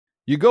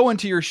You go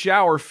into your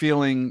shower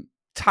feeling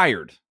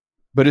tired,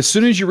 but as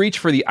soon as you reach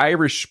for the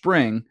Irish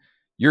Spring,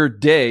 your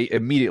day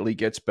immediately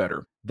gets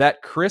better.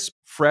 That crisp,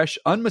 fresh,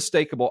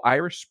 unmistakable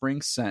Irish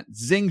Spring scent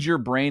zings your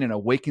brain and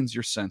awakens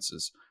your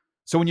senses.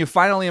 So when you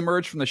finally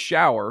emerge from the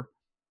shower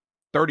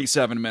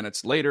 37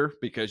 minutes later,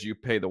 because you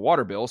pay the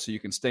water bill so you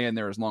can stay in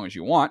there as long as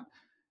you want,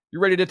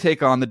 you're ready to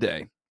take on the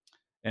day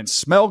and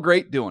smell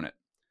great doing it.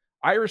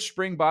 Irish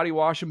Spring Body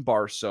Wash and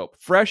Bar Soap.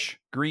 Fresh,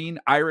 green,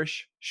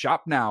 Irish.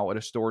 Shop now at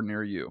a store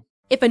near you.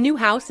 If a new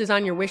house is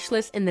on your wish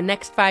list in the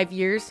next 5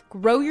 years,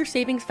 grow your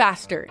savings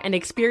faster and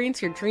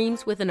experience your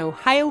dreams with an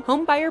Ohio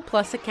Homebuyer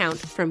Plus account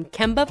from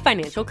Kemba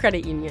Financial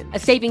Credit Union. A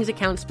savings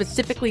account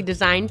specifically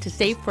designed to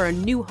save for a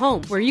new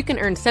home, where you can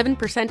earn 7%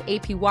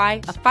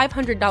 APY,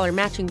 a $500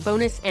 matching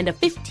bonus, and a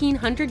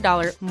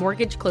 $1,500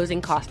 mortgage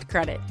closing cost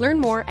credit. Learn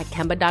more at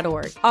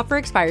Kemba.org. Offer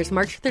expires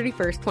March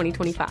 31st,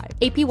 2025.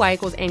 APY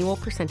equals annual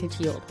percentage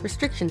yield.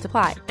 Restrictions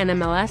apply.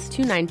 NMLS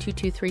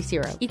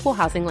 292230. Equal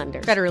housing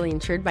lender. Federally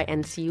insured by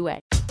NCUA.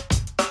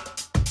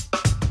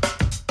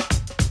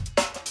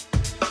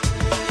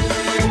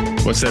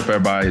 What's up,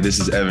 everybody? This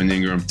is Evan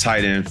Ingram,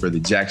 tight end for the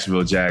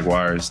Jacksonville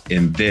Jaguars,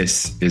 and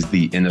this is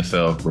the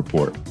NFL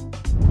Report.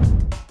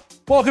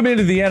 Welcome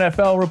into the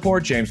NFL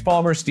Report. James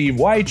Palmer, Steve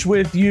Weich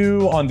with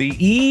you on the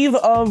eve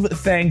of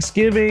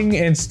Thanksgiving.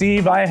 And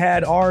Steve, I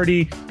had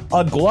already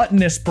a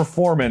gluttonous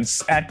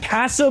performance at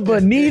Casa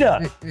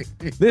Bonita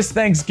this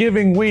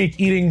Thanksgiving week,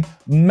 eating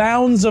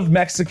mounds of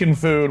Mexican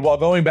food while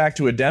going back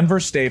to a Denver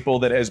staple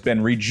that has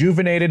been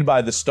rejuvenated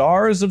by the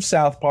stars of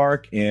South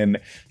Park in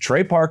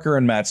Trey Parker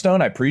and Matt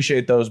Stone. I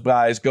appreciate those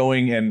guys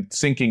going and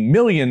sinking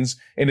millions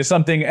into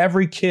something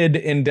every kid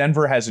in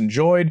Denver has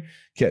enjoyed.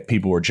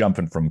 People were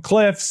jumping from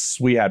cliffs.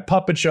 We had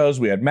puppet shows.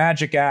 We had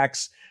magic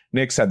acts.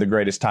 Knicks had the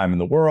greatest time in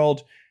the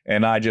world.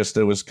 And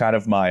it was kind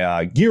of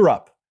my gear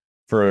up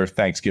for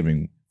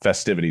Thanksgiving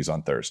festivities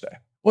on Thursday.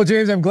 Well,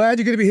 James, I'm glad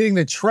you're going to be hitting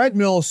the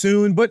treadmill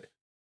soon. But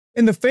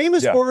in the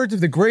famous words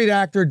of the great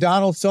actor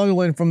Donald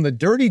Sutherland from The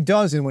Dirty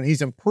Dozen, when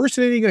he's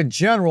impersonating a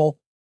general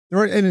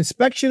during an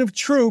inspection of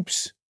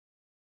troops,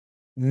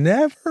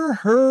 never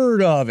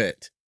heard of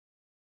it.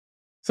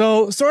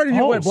 So sorry to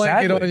do wet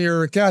blanket on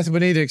your Casa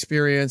Bonita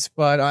experience,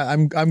 but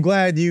I'm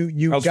glad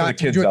you got for the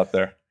kids out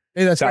there.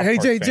 Hey, that's right. Hey,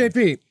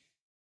 JP,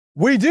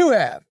 we do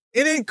have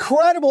an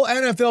incredible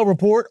NFL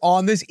report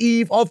on this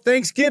eve of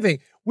Thanksgiving.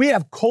 We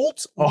have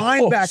Colts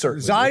linebacker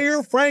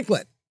Zaire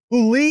Franklin,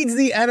 who leads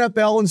the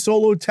NFL in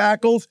solo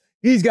tackles.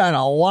 He's got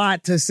a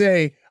lot to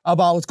say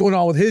about what's going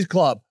on with his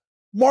club.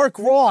 Mark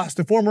Ross,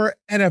 the former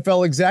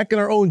NFL exec,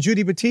 and our own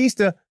Judy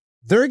Batista,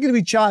 they're going to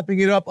be chopping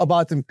it up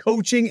about some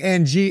coaching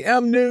and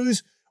GM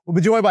news. We'll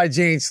be joined by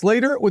Jane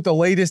Slater with the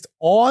latest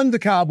on the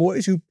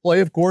Cowboys, who play,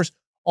 of course,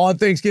 on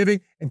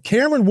Thanksgiving. And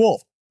Cameron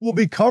Wolfe will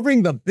be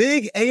covering the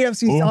big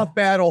AFC South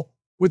battle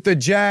with the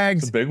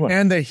Jags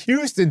and the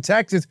Houston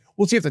Texans.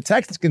 We'll see if the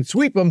Texans can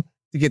sweep them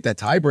to get that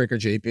tiebreaker,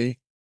 JP.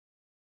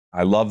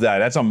 I love that.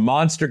 That's a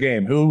monster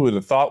game. Who would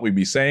have thought we'd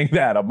be saying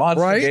that? A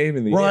monster game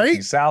in the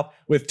AFC South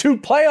with two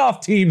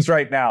playoff teams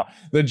right now,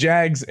 the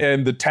Jags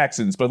and the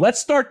Texans. But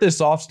let's start this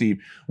off,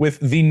 Steve, with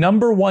the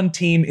number one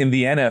team in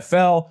the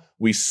NFL.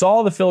 We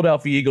saw the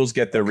Philadelphia Eagles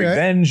get their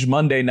revenge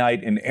Monday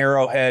night in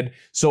Arrowhead.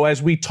 So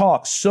as we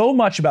talk so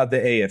much about the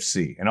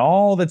AFC and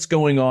all that's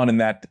going on in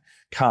that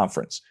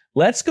conference,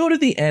 let's go to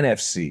the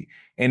NFC.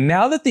 And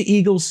now that the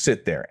Eagles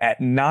sit there at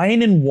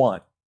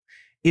 9-1,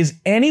 is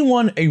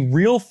anyone a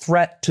real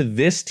threat to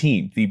this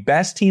team, the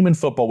best team in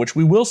football, which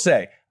we will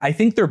say, I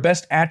think their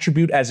best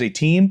attribute as a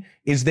team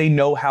is they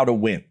know how to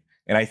win.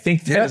 And I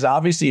think that is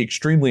obviously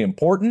extremely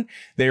important.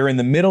 They are in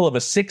the middle of a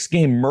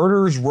 6-game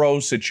murderer's row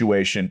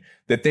situation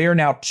that they are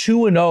now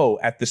 2-0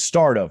 at the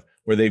start of,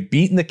 where they've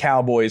beaten the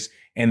Cowboys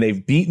and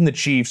they've beaten the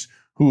Chiefs,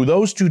 who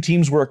those two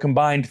teams were a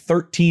combined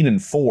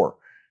 13-4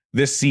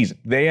 this season.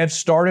 They have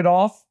started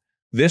off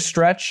this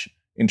stretch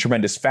in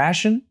tremendous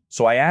fashion.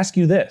 So I ask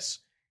you this.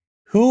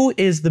 Who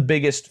is the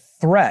biggest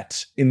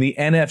threat in the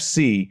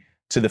NFC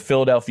to the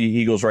Philadelphia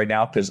Eagles right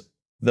now? Because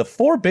the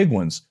four big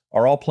ones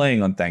are all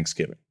playing on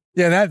Thanksgiving.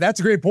 Yeah, that's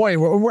a great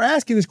point. We're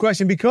asking this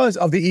question because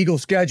of the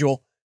Eagles'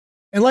 schedule.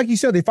 And like you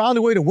said, they found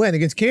a way to win.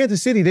 Against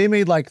Kansas City, they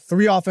made like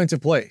 3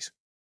 offensive plays.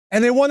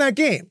 And they won that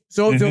game.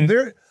 So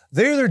they're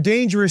their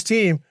dangerous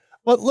team.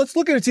 But let's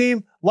look at a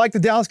team like the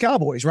Dallas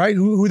Cowboys, right?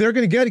 Who they're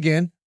going to get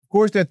again. Of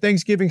course, that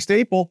Thanksgiving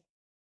staple.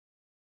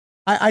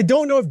 I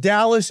don't know if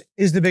Dallas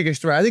is the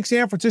biggest threat. I think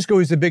San Francisco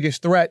is the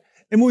biggest threat.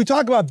 And when we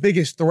talk about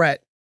biggest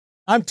threat,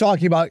 I'm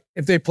talking about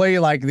if they play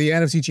like the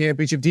NFC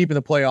Championship deep in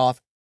the playoff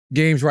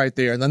games right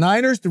there. The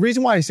Niners, the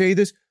reason why I say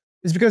this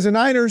is because the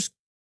Niners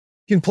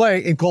can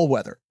play in cold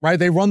weather, right?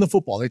 They run the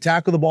football. They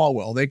tackle the ball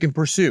well. They can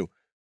pursue.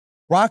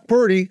 Brock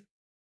Purdy,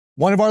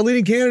 one of our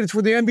leading candidates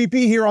for the MVP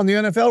here on the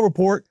NFL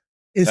Report,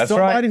 is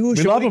somebody who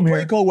should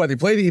play cold weather.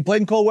 He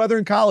played in cold weather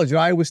in college at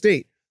Iowa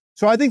State.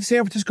 So I think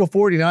San Francisco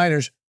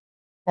 49ers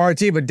are a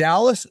team. But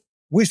Dallas,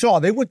 we saw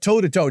they went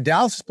toe-to-toe.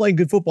 Dallas is playing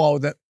good football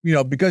with that,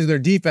 because of their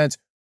defense,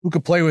 who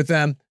could play with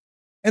them.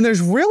 And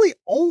there's really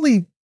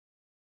only,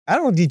 I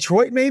don't know,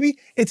 Detroit maybe?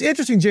 It's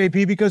interesting,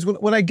 JP, because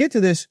when I get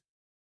to this,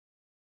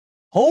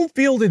 home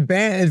field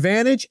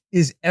advantage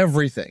is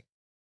everything.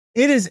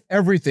 It is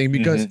everything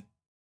because,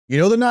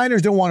 the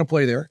Niners don't want to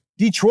play there.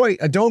 Detroit,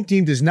 a dome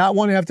team, does not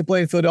want to have to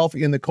play in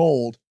Philadelphia in the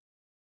cold.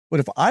 But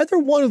if either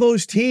one of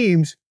those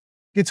teams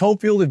gets home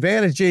field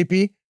advantage,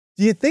 JP,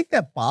 do you think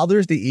that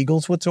bothers the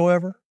Eagles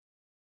whatsoever?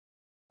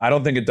 I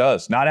don't think it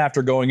does. Not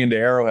after going into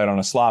Arrowhead on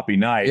a sloppy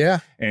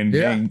night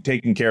and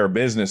taking care of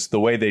business the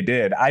way they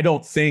did. I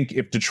don't think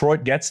if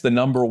Detroit gets the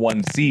number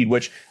 1 seed,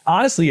 which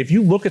honestly, if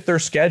you look at their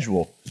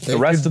schedule the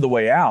rest of the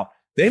way out,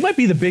 they might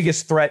be the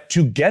biggest threat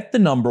to get the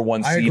number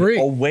 1 seed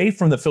away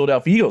from the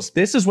Philadelphia Eagles.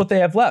 This is what they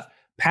have left.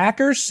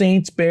 Packers,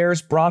 Saints,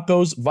 Bears,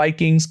 Broncos,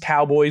 Vikings,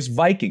 Cowboys,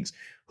 Vikings.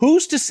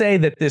 Who's to say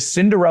that this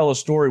Cinderella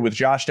story with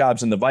Josh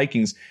Dobbs and the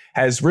Vikings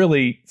has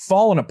really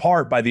fallen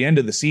apart by the end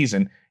of the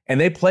season? And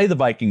they play the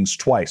Vikings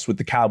twice with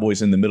the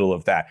Cowboys in the middle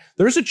of that.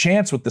 There's a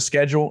chance with the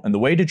schedule and the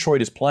way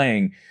Detroit is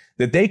playing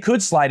that they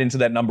could slide into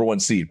that number 1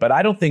 seed. But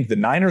I don't think the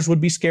Niners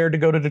would be scared to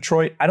go to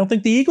Detroit. I don't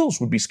think the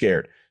Eagles would be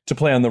scared to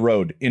play on the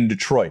road in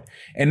Detroit.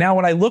 And now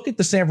when I look at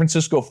the San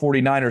Francisco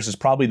 49ers as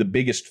probably the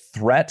biggest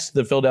threat to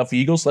the Philadelphia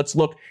Eagles, let's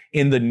look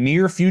in the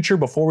near future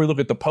before we look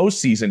at the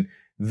postseason.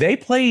 They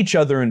play each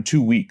other in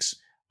 2 weeks.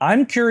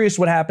 I'm curious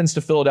what happens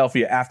to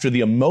Philadelphia after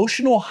the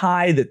emotional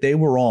high that they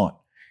were on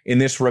in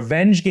this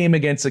revenge game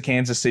against the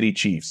Kansas City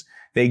Chiefs.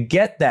 They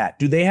get that.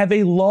 Do they have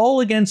a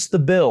lull against the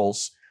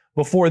Bills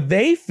before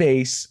they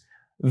face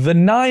the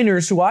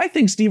Niners, who I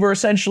think, Steve, are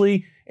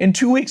essentially in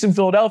 2 weeks in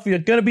Philadelphia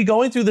going to be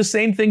going through the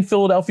same thing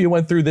Philadelphia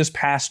went through this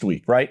past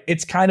week, right?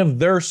 It's kind of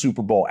their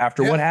Super Bowl.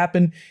 After what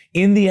happened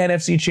in the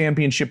NFC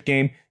Championship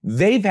game,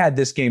 they've had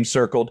this game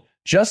circled,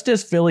 just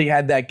as Philly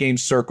had that game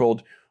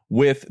circled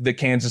with the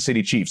Kansas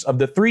City Chiefs. Of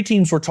the 3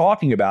 teams we're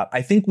talking about,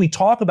 I think we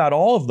talk about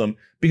all of them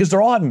because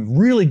they're all having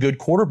really good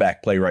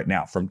quarterback play right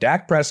now, from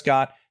Dak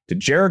Prescott to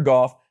Jared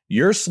Goff,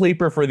 your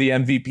sleeper for the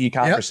MVP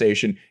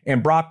conversation,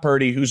 and Brock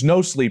Purdy, who's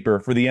no sleeper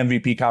for the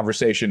MVP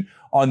conversation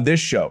on this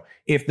show.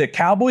 If the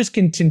Cowboys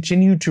can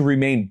continue to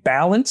remain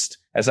balanced,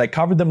 as I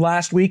covered them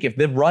last week, if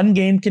the run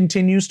game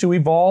continues to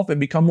evolve and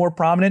become more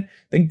prominent,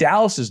 I think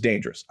Dallas is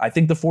dangerous. I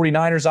think the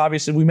 49ers,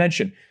 obviously, we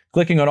mentioned,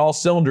 clicking on all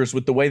cylinders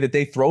with the way that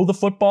they throw the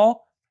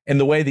football and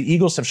the way the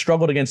Eagles have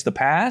struggled against the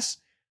pass.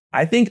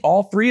 I think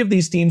all 3 of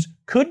these teams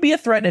could be a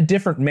threat in a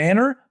different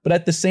manner, but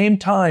at the same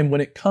time,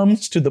 when it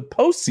comes to the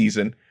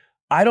postseason,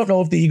 I don't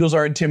know if the Eagles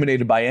are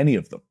intimidated by any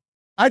of them.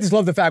 I just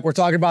love the fact we're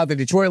talking about the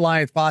Detroit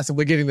Lions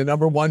possibly getting the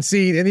number 1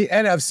 seed in the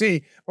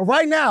NFC. But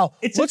right now,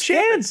 it's a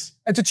chance.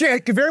 It's a chance.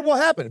 It could very well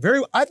happen.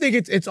 I think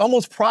it's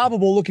almost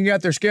probable looking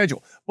at their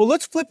schedule. Well,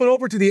 let's flip it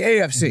over to the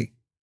AFC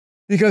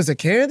because the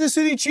Kansas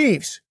City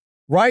Chiefs,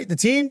 right, the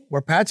team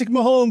where Patrick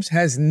Mahomes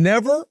has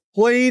never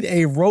played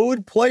a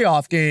road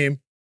playoff game,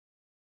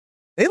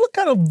 they look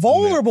kind of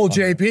vulnerable,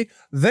 JP.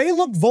 They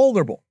look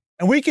vulnerable.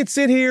 And we could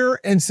sit here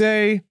and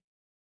say,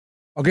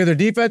 okay, their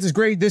defense is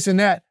great, this and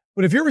that.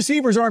 But if your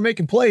receivers aren't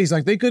making plays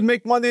like they could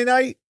make Monday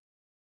night,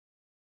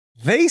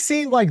 they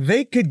seem like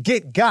they could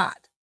get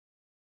got.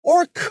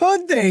 Or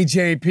could they,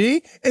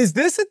 JP? Is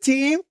this a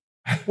team,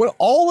 when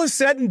all is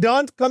said and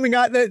done, coming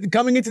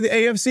into the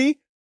AFC,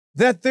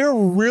 that they're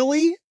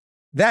really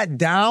that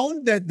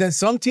down, that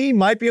some team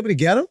might be able to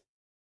get them?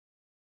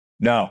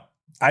 No,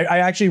 I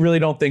actually really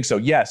don't think so.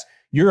 Yes,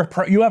 you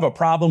have a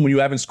problem when you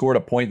haven't scored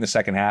a point in the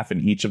second half in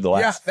each of the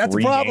last 3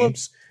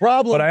 games.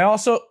 But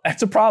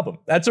that's a problem.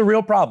 That's a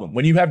real problem.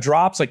 When you have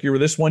drops like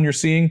this one you're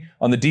seeing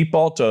on the deep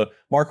ball to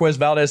Marquez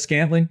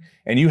Valdez-Scantling,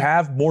 and you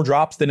have more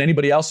drops than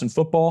anybody else in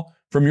football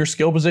from your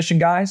skill position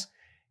guys.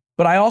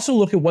 But I also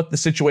look at what the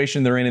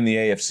situation they're in the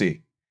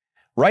AFC.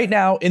 Right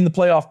now in the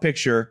playoff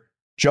picture,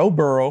 Joe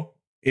Burrow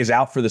is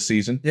out for the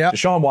season. Yep.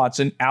 Deshaun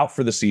Watson out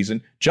for the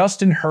season.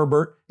 Justin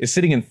Herbert is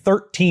sitting in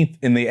 13th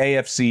in the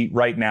AFC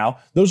right now.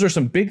 Those are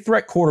some big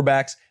threat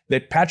quarterbacks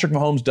that Patrick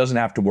Mahomes doesn't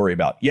have to worry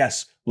about.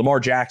 Yes, Lamar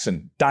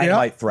Jackson,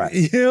 dynamite threat.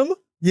 Him?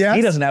 Yes.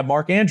 He doesn't have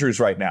Mark Andrews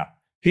right now.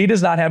 He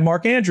does not have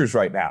Mark Andrews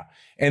right now.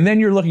 And then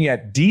you're looking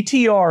at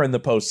DTR in the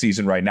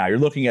postseason right now. You're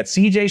looking at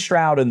CJ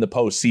Stroud in the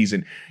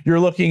postseason. You're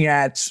looking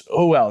at,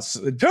 who else?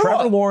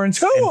 Trevor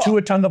Lawrence and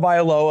Tua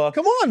Tagovailoa.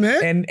 Come on,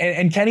 man.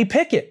 And Kenny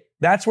Pickett.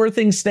 That's where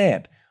things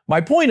stand.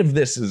 My point of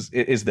this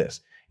is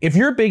this. If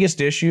your biggest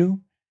issue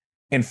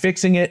in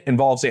fixing it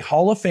involves a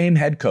Hall of Fame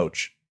head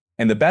coach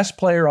and the best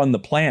player on the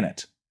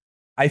planet,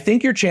 I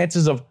think your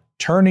chances of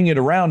turning it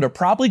around are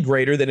probably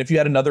greater than if you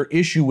had another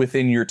issue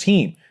within your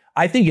team.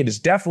 I think it is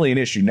definitely an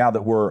issue now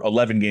that we're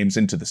 11 games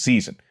into the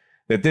season,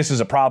 that this is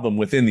a problem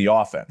within the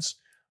offense.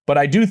 But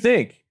I do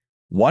think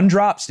one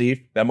drop,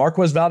 Steve, that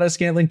Marquez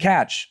Valdez-Scantling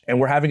catch, and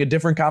we're having a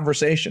different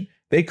conversation.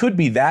 They could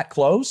be that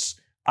close.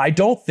 I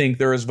don't think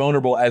they're as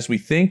vulnerable as we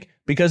think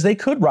because they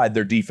could ride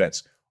their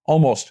defense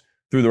almost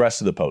through the rest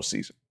of the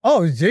postseason.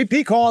 Oh,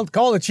 JP called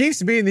the Chiefs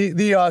to be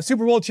the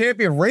Super Bowl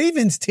champion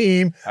Ravens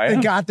team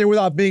that got there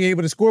without being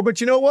able to score.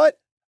 But you know what?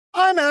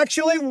 I'm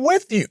actually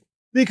with you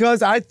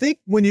because I think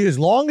as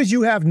long as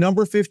you have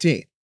number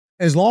 15,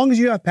 as long as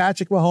you have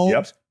Patrick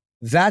Mahomes,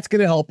 that's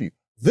going to help you.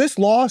 This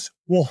loss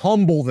will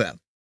humble them.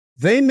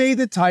 they made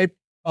the type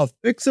of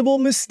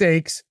fixable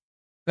mistakes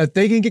that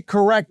they can get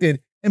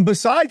corrected. And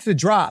besides the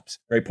drops,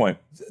 great point.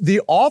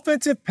 The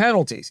offensive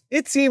penalties,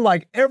 it seemed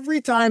like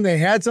every time they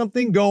had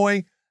something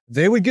going,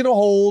 they would get a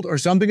hold or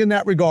something in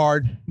that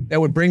regard that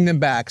would bring them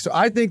back. So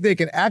I think they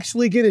can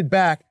actually get it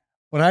back.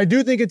 But I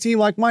do think a team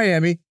like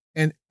Miami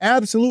and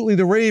absolutely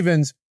the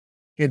Ravens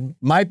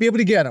might be able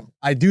to get them.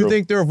 I do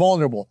think they're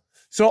vulnerable.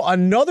 So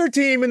another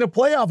team in the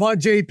playoff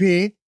hunt,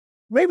 JP,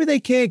 maybe they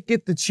can't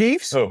get the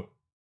Chiefs. Oh.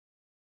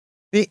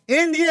 The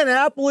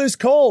Indianapolis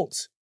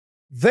Colts.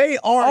 They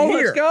are here.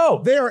 Let's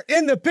go. They are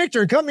in the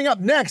picture. Coming up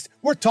next,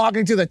 we're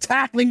talking to the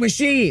tackling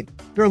machine,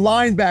 their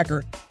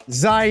linebacker,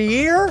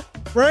 Zaire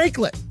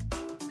Franklin.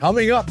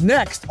 Coming up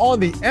next on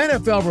the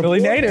NFL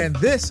Report, and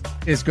this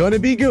is going to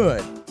be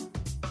good.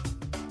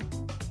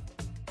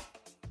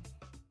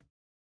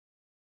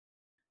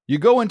 You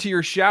go into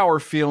your shower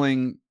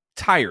feeling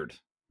tired,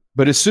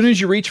 but as soon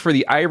as you reach for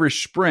the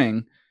Irish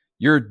Spring,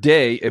 your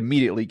day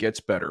immediately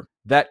gets better.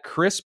 That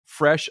crisp,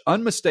 fresh,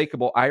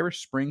 unmistakable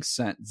Irish Spring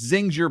scent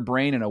zings your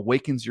brain and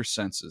awakens your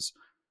senses.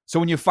 So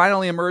when you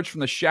finally emerge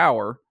from the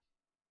shower,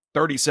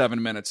 37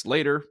 minutes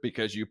later,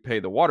 because you pay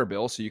the water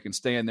bill so you can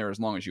stay in there as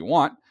long as you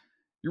want,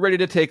 you're ready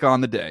to take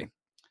on the day.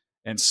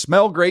 And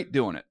smell great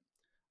doing it.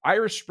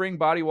 Irish Spring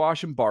Body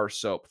Wash and Bar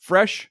Soap.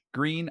 Fresh,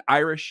 green,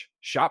 Irish.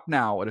 Shop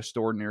now at a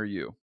store near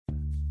you.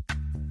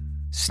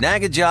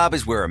 Snag a Job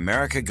is where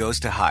America goes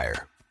to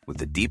hire, with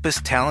the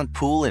deepest talent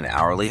pool in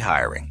hourly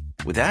hiring.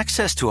 With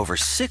access to over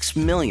 6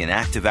 million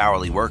active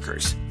hourly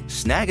workers,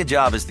 Snag a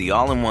Job is the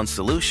all-in-one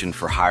solution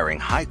for hiring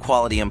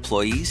high-quality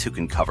employees who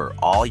can cover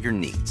all your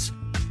needs.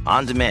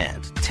 On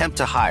demand, temp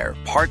to hire,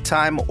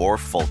 part-time or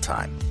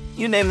full-time.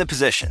 You name the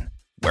position.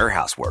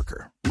 Warehouse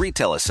worker,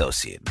 retail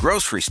associate,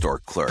 grocery store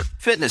clerk,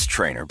 fitness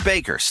trainer,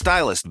 baker,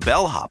 stylist,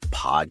 bellhop,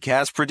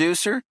 podcast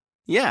producer.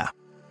 Yeah,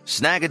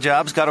 Snag a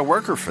Job's got a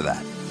worker for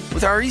that.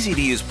 With our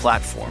easy-to-use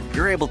platform,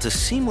 you're able to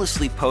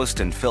seamlessly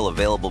post and fill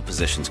available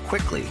positions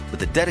quickly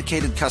with a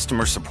dedicated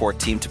customer support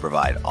team to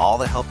provide all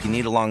the help you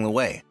need along the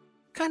way.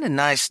 Kind of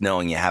nice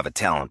knowing you have a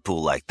talent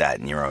pool like that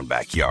in your own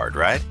backyard,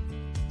 right?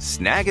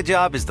 Snag a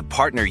Job is the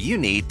partner you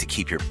need to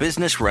keep your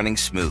business running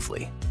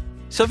smoothly.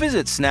 So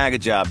visit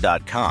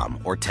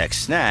snagajob.com or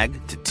text snag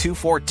to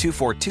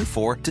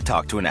 242424 to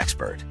talk to an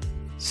expert.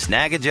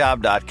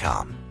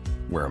 Snagajob.com,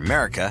 where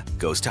America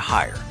goes to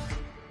hire.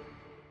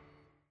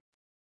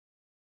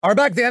 All right,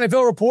 back to the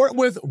NFL Report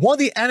with one of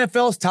the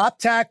NFL's top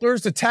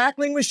tacklers, the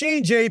tackling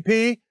machine,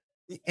 JP,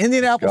 the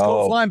Indianapolis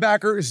Colts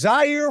linebacker,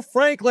 Zaire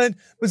Franklin.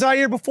 But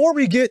Zaire, before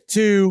we get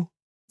to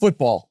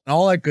football and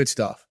all that good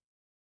stuff,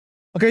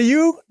 okay,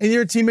 you and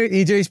your teammate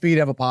EJ Speed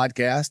have a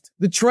podcast,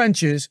 The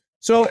Trenches.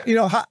 So, you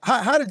know,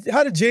 how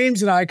did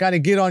James and I kind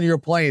of get on your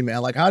plane,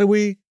 man? Like, how do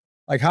we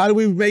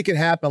make it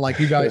happen like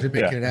you guys are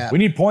making it happen? We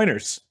need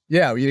pointers.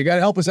 Yeah, you got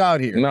to help us out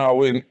here. No,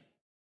 we...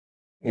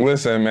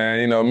 Listen, man,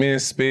 you know, me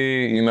and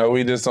Speed, you know,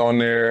 we just on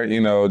there, you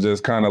know,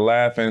 just kind of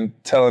laughing,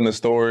 telling the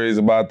stories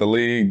about the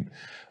league,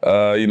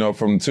 you know,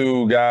 from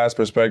two guys'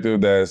 perspective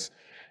that's,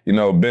 you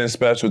know, been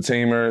special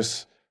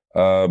teamers,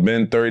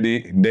 been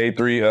day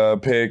three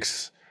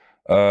picks,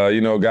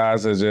 you know,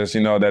 guys that just,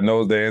 you know, that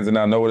knows the ins and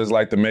outs, know what it's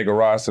like to make a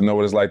roster, know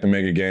what it's like to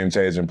make a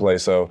game-changing play.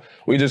 So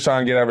we just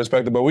trying to get that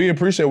respected. But we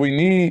appreciate, we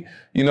need,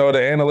 you know,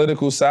 the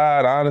analytical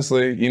side,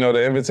 honestly. You know,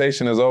 the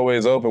invitation is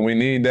always open. We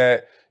need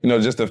that. You know,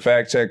 just a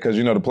fact check because,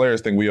 you know, the players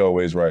think we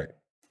always right.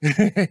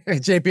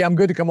 JP, I'm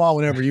good to come on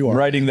whenever you are. I'm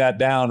writing that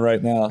down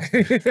right now.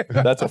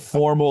 That's a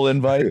formal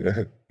invite.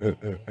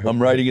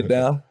 I'm writing it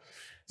down.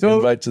 So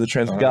invite to the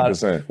Trends.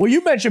 Well,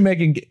 you mentioned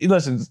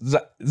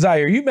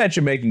Zaire, you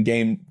mentioned making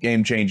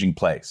game-changing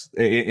plays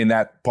in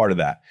that part of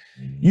that.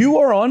 You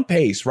are on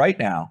pace right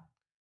now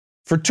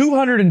for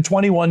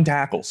 221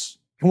 tackles.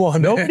 Come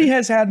on, Nobody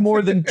has had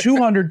more than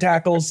 200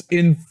 tackles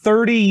in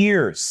 30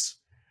 years.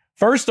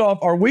 First off,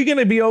 are we going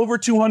to be over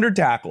 200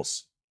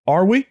 tackles?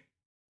 Are we?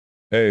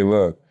 Hey,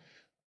 look,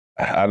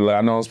 I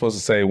know I'm supposed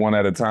to say one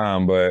at a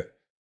time, but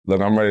look,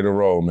 I'm ready to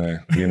roll,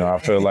 man. You know, I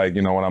feel like,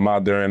 you know, when I'm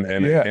out there in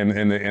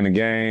the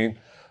game,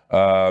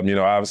 you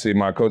know, obviously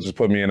my coaches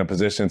put me in a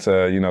position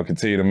to, you know,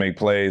 continue to make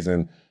plays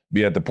and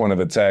be at the point of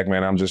attack,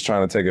 man. I'm just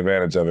trying to take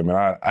advantage of it,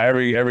 man.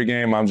 Every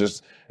game,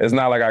 it's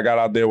not like I got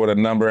out there with a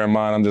number in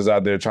mind. I'm just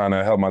out there trying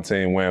to help my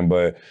team win.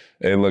 But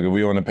hey, look, if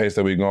we on the pace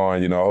that we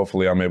going, you know,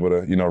 hopefully I'm able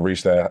to, you know,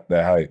 reach that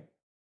height.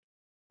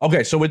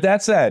 Okay, so with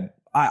that said,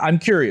 I'm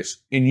curious,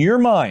 in your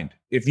mind,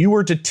 if you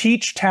were to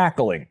teach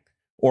tackling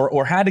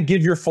or had to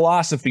give your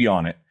philosophy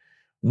on it,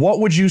 what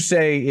would you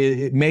say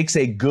it makes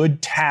a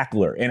good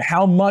tackler, and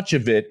how much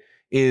of it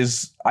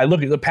is, I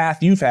look at the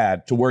path you've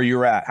had to where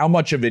you're at, how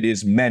much of it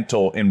is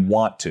mental and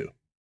want to?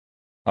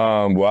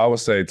 Well, I would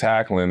say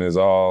tackling is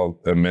all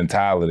a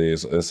mentality.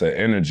 It's an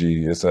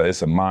energy. It's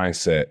a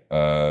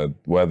mindset.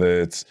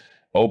 Whether it's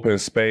open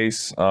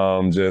space,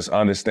 just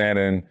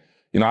understanding.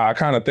 You know, I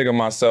kind of think of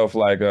myself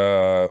like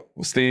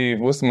Steve.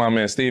 What's my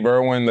man? Steve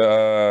Irwin,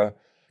 the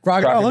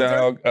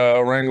crocodile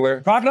wrangler.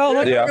 Crocodile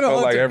Hunter. Yeah, I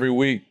feel like every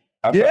week.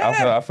 I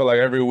feel like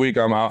every week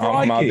I'm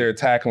out there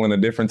tackling a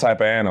different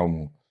type of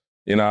animal.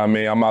 You know what I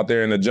mean? I'm out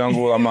there in the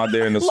jungle. I'm out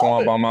there in the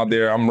swamp. I'm out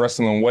there. I'm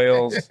wrestling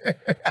whales.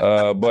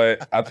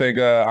 But I think,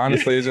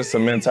 honestly, it's just a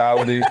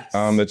mentality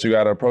that you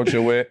got to approach it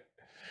with.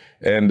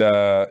 And,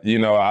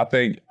 I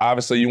think,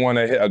 obviously, you want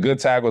to hit a good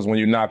tackle is when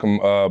you knock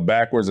them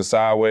backwards or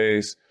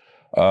sideways.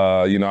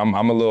 I'm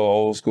a little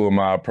old school in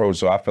my approach,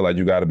 so I feel like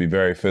you got to be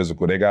very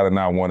physical. They got to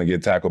not want to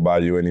get tackled by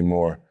you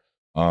anymore.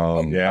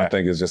 I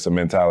think it's just a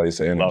mentality. It's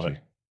an energy. Love it.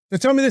 So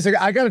tell me this.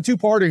 I got a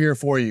two-parter here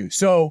for you.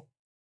 So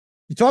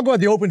you talk about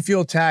the open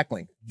field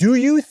tackling. Do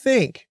you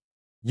think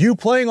you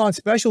playing on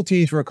special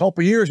teams for a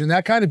couple of years and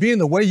that kind of being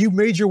the way you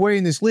made your way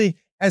in this league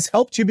has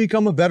helped you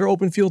become a better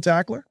open field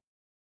tackler?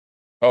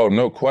 Oh,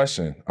 no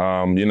question.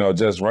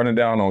 Just running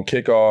down on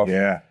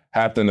kickoff,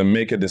 having to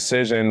make a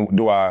decision.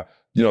 Do I,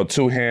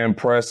 two-hand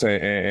press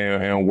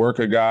and work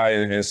a guy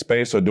in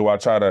space, or do I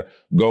try to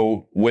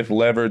go with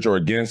leverage or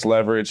against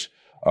leverage?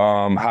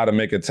 How to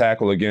make a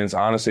tackle against,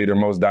 honestly, their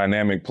most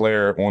dynamic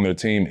player on their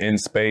team in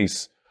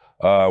space,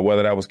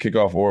 whether that was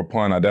kickoff or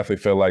punt. I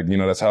definitely feel like,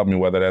 that's helped me,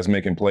 whether that's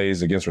making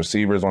plays against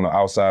receivers on the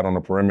outside, on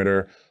the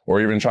perimeter,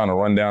 or even trying to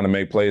run down and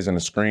make plays in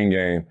the screen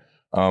game.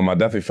 I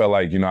definitely felt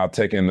like, I've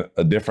taken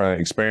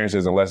different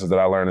experiences and lessons that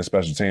I learned in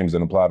special teams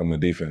and applied them to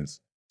defense.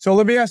 So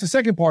let me ask the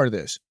second part of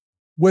this.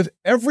 With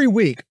every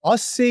week,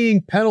 us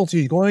seeing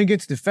penalties going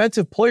against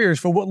defensive players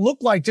for what look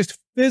like just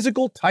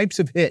physical types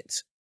of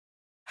hits,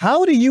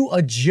 how do you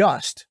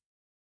adjust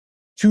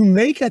to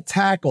make a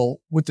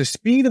tackle with the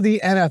speed of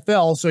the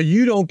NFL so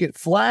you don't get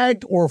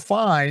flagged or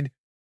fined,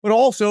 but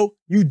also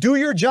you do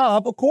your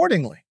job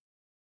accordingly?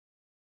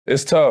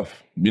 It's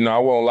tough. I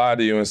won't lie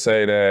to you and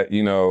say that,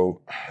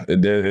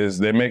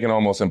 they're making it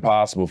almost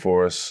impossible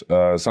for us.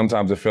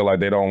 Sometimes I feel like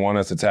they don't want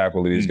us to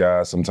tackle these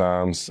guys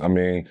sometimes. I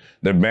mean,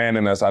 they're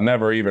banning us. I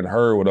never even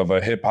heard of a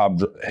hip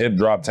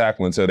drop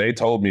tackle until they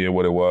told me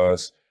what it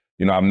was.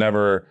 I've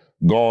never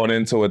gone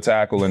into a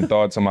tackle and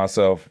thought to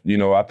myself,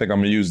 I think I'm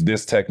going to use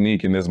this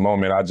technique in this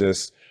moment. I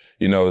just,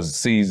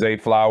 see Zay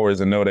Flowers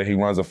and know that he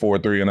runs a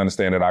 4-3 and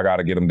understand that I got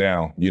to get him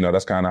down.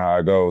 That's kind of how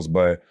it goes.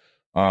 But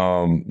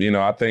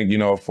I think,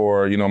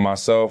 for,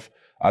 myself,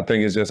 I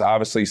think it's just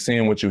obviously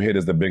seeing what you hit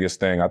is the biggest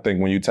thing. I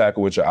think when you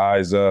tackle with your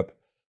eyes up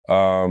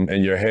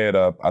and your head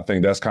up, I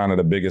think that's kind of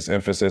the biggest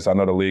emphasis. I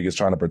know the league is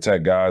trying to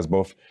protect guys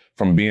both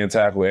from being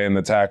tackled and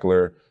the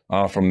tackler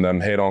from them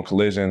head-on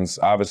collisions.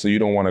 Obviously, you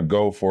don't want to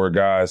go for a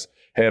guy's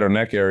head or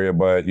neck area,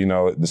 but,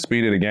 the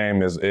speed of the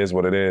game is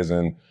what it is.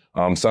 And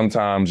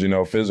sometimes,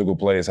 physical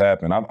plays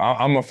happen.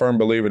 I'm a firm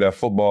believer that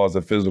football is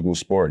a physical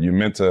sport.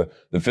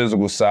 The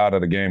physical side of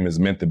the game is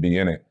meant to be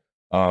in it.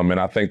 And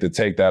I think to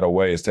take that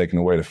away is taking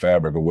away the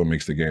fabric of what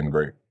makes the game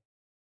great.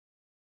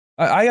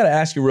 I got to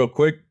ask you real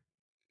quick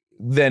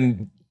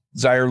then,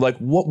 Zaire, like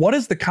what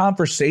is the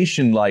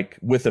conversation like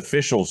with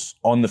officials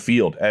on the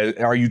field?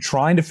 Are you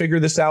trying to figure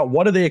this out?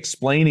 What are they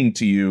explaining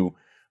to you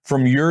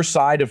from your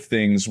side of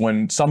things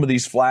when some of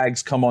these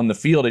flags come on the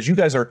field, as you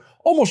guys are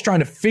almost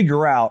trying to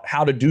figure out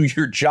how to do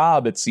your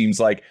job, it seems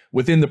like,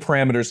 within the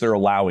parameters they're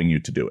allowing you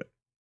to do it?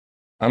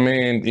 I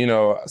mean,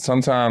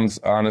 sometimes,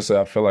 honestly,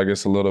 I feel like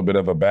it's a little bit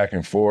of a back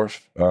and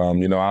forth.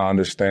 I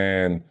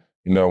understand,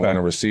 when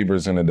a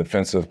receiver's in a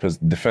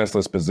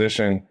defenseless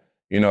position,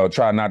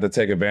 try not to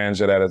take advantage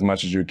of that as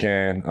much as you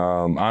can.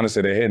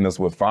 Honestly, they're hitting us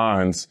with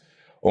fines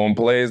on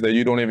plays that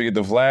you don't even get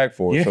the flag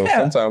for. Yeah. So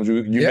sometimes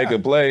you make a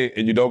play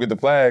and you don't get the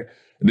flag,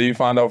 and then you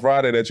find out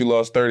Friday that you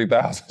lost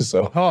 $30,000.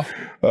 So,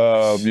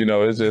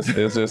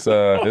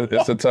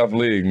 it's a tough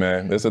league,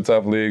 man. It's a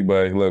tough league,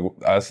 but look,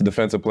 us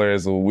defensive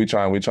players, we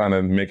trying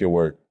to make it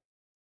work.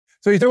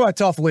 So you talk about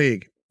tough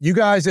league. You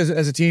guys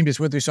as a team just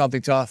went through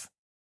something tough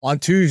on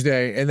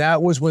Tuesday, and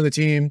that was when the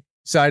team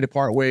decided to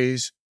part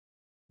ways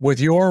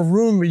with your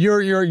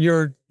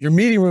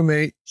meeting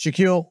roommate,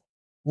 Shaquille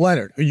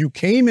Leonard, who you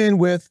came in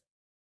with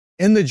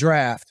in the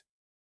draft.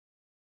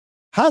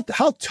 How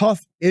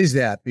tough is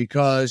that?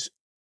 Because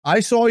I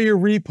saw your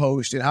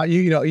repost and how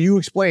you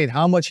explained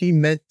how much he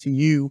meant to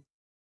you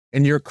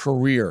in your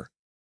career.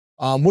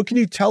 What can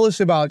you tell us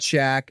about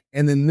Shaq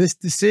and then this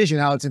decision,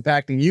 how it's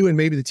impacting you and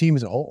maybe the team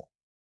as a whole?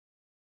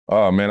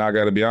 Oh man, I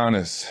got to be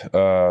honest.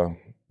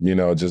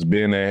 Just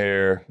being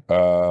there,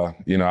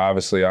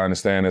 obviously I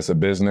understand it's a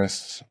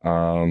business,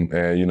 and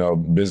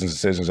business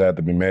decisions have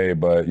to be made.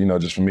 But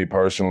just for me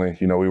personally,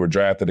 we were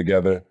drafted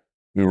together.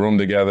 We roomed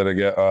together to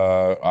get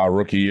our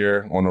rookie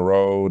year on the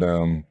road.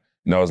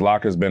 His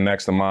locker's been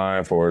next to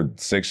mine for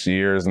 6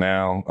 years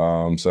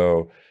now.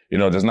 So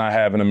just not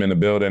having him in the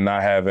building,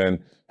 not having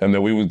him that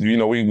we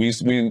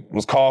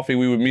was coffee.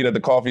 We would meet at the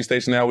coffee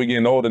station. Now we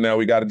getting older. Now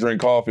we got to drink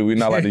coffee. We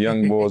not like the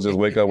young boys just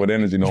wake up with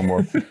energy no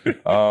more.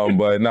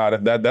 But no,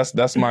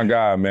 that's my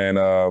guy, man.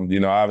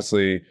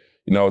 Obviously,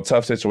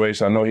 tough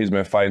situation. I know he's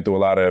been fighting through a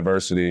lot of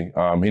adversity.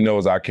 He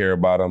knows I care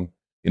about him.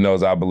 He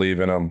knows I believe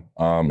in him.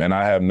 And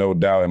I have no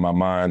doubt in my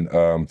mind,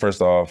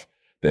 first off,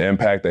 the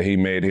impact that he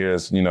made here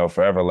is,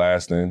 forever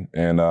lasting.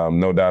 And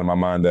no doubt in my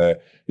mind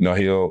that,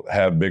 he'll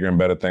have bigger and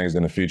better things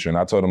in the future. And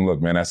I told him,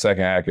 look, man, that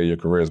second act of your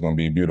career is going to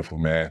be beautiful,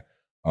 man.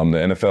 The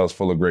NFL is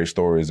full of great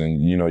stories,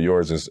 and,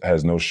 yours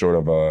has no short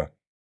of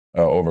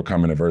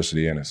overcoming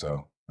adversity in it.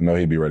 So I know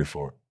he'd be ready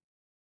for it.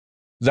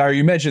 Zaire,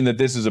 you mentioned that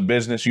this is a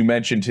business. You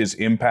mentioned his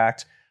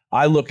impact.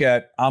 I'm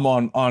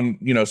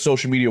on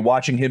social media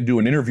watching him do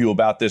an interview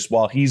about this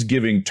while he's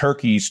giving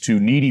turkeys to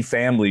needy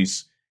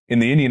families in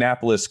the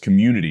Indianapolis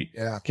community.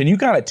 Yeah. Can you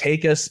kind of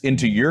take us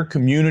into your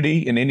community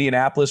in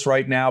Indianapolis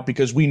right now?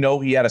 Because we know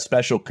he had a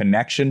special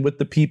connection with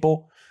the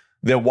people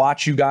that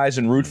watch you guys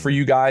and root for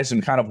you guys,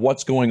 and kind of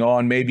what's going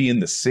on maybe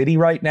in the city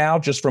right now,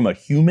 just from a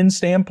human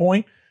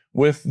standpoint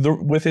with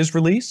his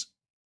release.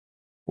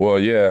 Well,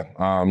 yeah,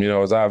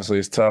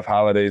 it's tough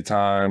holiday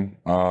time.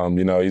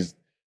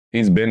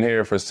 He's been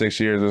here for 6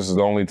 years. This is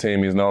the only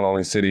team he's known,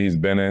 only city he's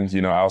been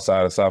in,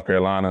 outside of South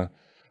Carolina.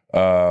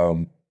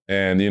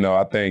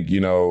 I think,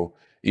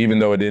 even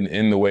though it didn't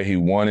end the way he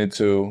wanted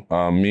to,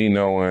 me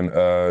knowing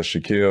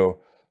Shaquille,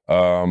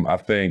 I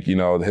think,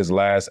 his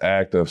last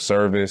act of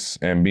service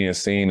and being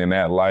seen in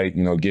that light,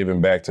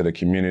 giving back to the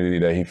community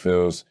that he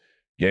feels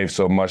gave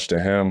so much to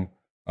him.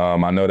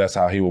 I know that's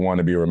how he would want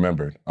to be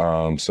remembered.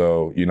 I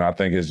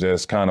think it's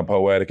just kind of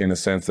poetic in the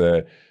sense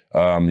that,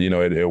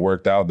 it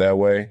worked out that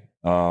way.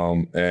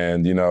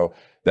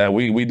 That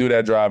we do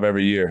that drive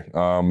every year.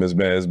 It's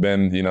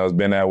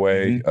been that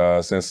way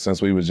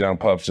since we was young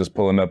pups, just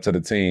pulling up to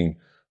the team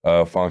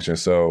function.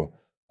 So,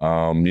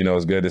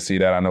 it's good to see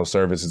that. I know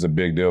service is a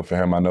big deal for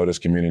him. I know this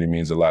community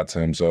means a lot to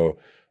him. So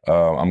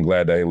I'm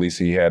glad that at least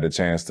he had the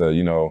chance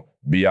to,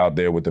 be out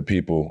there with the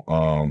people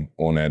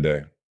on that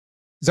day.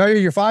 Zaire,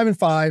 you're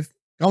 5-5,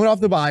 coming off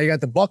the bye. You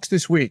got the Bucks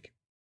this week.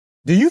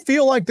 Do you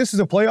feel like this is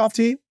a playoff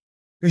team?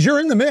 Because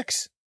you're in the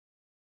mix.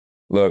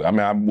 Look,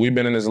 we've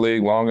been in this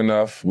league long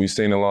enough. We've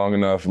seen it long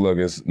enough. Look,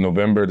 it's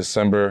November,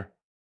 December,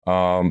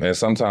 and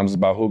sometimes it's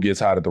about who gets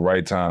hot at the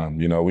right time.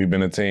 We've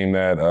been a team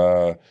that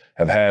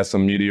have had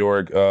some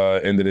meteoric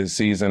end of the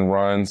season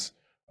runs.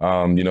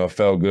 It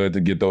felt good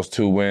to get those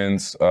 2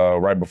 wins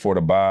right before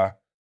the bye.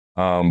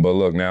 But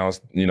look, now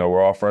it's,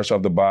 we're all fresh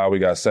off the bye. We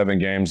got 7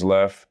 games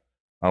left.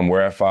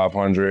 We're at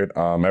 500.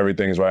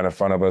 Everything's right in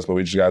front of us, but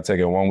we just got to take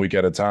it 1 week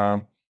at a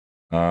time.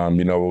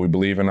 We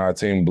believe in our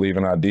team, believe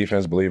in our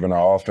defense, believe in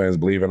our offense,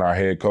 believe in our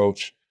head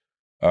coach.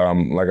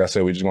 Like I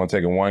said, we're just going to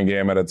take it 1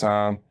 game at a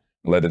time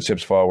and let the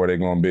chips fall where they're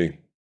going to be.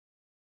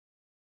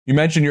 You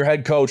mentioned your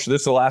head coach.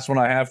 This is the last one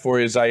I have for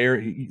you,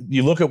 Zaire.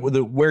 You look at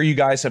where you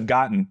guys have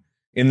gotten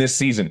in this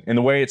season and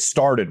the way it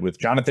started with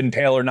Jonathan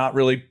Taylor not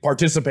really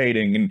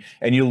participating,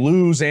 and you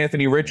lose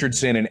Anthony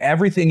Richardson and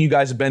everything you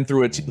guys have been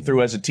through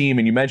as a team.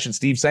 And you mentioned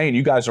Steve saying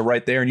you guys are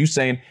right there and you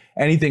saying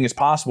anything is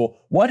possible.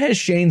 What has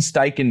Shane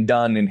Steichen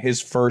done in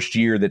his first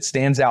year that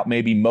stands out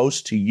maybe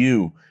most to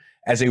you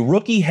as a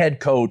rookie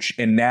head coach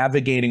and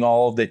navigating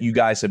all that you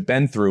guys have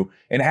been through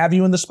and have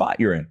you in the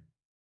spot you're in?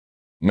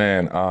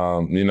 Man,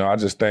 I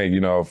just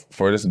think,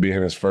 for this to be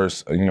his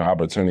first,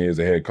 opportunity as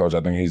a head coach,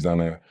 I think he's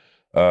done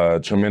a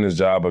tremendous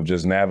job of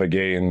just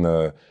navigating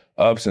the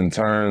ups and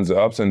downs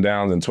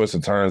and twists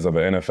and turns of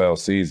an NFL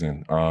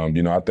season.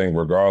 I think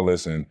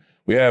regardless, and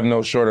we have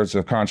no shortage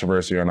of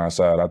controversy on our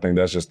side. I think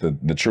that's just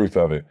the truth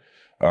of it.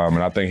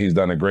 And I think he's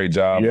done a great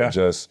job of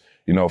just,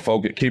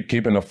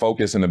 keeping the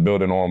focus in the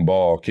building on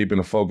ball, keeping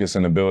the focus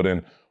in the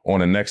building on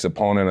the next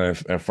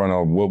opponent in front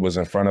of what was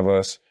in front of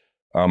us.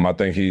 I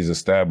think he's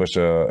established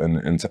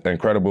an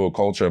incredible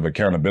culture of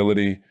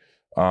accountability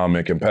and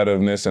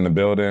competitiveness in the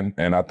building.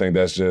 And I think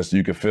that's just,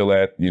 you can feel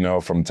that,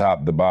 from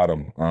top to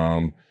bottom.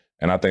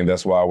 And I think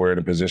that's why we're in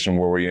the position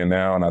where we're in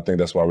now. And I think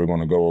that's why we're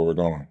going to go where we're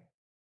going.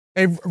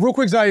 Hey, real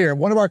quick, Zaire,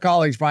 one of our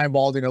colleagues, Brian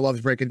Baldinger, loves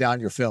breaking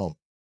down your film.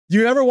 Do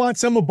you ever watch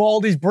some of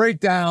Baldy's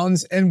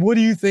breakdowns, and what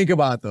do you think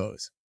about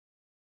those?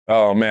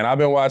 Oh, man, I've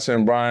been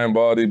watching Brian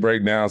Baldy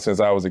break down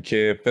since I was a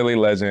kid. Philly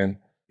legend.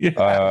 Yes.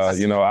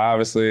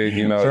 Obviously,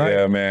 right.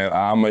 Yeah, man,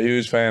 I'm a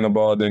huge fan of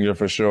Baldinger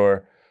for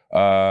sure.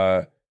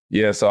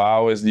 So I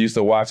always used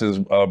to watch his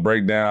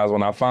breakdowns.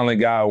 When I finally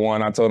got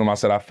one, I told him, I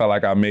said, I felt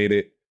like I made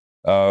it.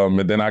 And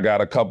then I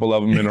got a couple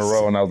of them in a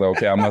row, and I was like,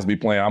 okay, I must be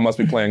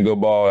playing good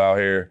ball out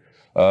here.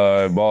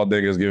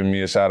 Baldinger's giving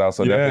me a shout out,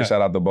 so definitely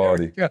shout out to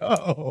Baldy.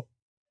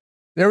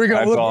 There we go.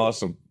 That's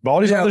awesome.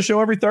 Baldy's on the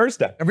show every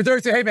Thursday.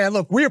 Hey, man,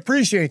 look, we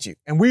appreciate you,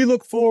 and we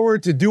look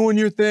forward to doing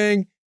your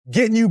thing,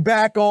 getting you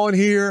back on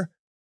here.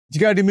 You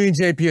got to do me and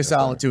JP a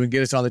solid too and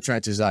get us on the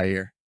trenches out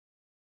here.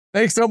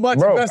 Thanks so much.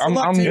 Bro, best of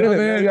luck I'm to you, good,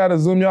 man. You got to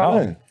zoom y'all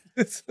in.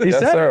 Yes,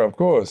 sir, of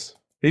course.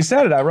 He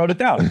said it. I wrote it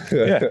down.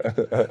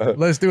 Yeah.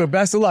 Let's do it.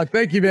 Best of luck.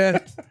 Thank you, man.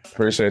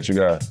 Appreciate you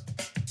guys.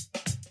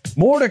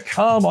 More to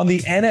come on the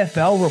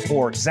NFL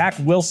report. Zach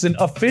Wilson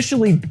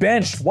officially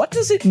benched. What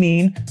does it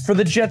mean for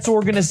the Jets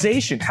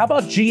organization? How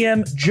about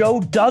GM Joe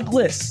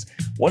Douglas?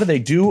 What do they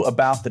do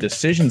about the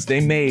decisions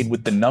they made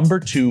with the number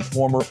 2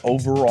 former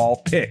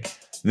overall pick?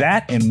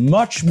 That and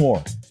much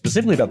more,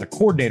 specifically about the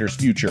coordinator's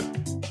future.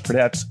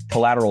 Perhaps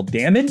collateral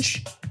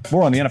damage?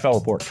 More on the NFL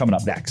report coming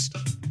up next.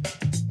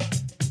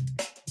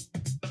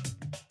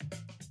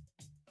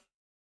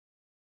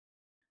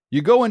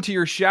 You go into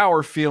your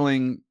shower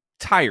feeling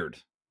tired,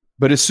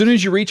 but as soon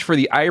as you reach for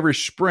the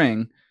Irish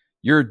Spring,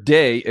 your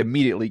day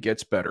immediately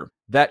gets better.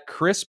 That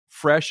crisp,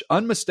 fresh,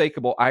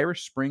 unmistakable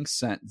Irish Spring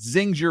scent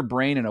zings your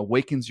brain and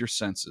awakens your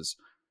senses.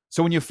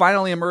 So when you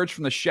finally emerge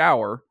from the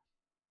shower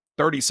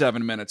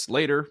 37 minutes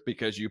later,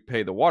 because you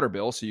pay the water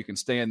bill so you can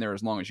stay in there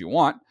as long as you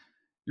want,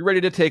 you're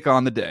ready to take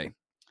on the day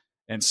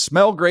and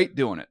smell great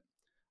doing it.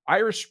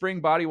 Irish Spring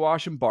Body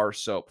Wash and Bar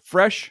Soap.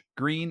 Fresh,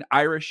 green,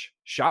 Irish.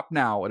 Shop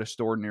now at a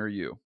store near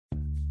you.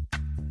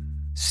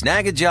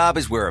 Snag a Job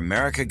is where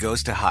America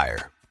goes to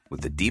hire,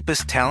 with the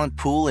deepest talent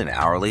pool in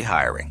hourly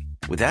hiring.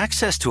 With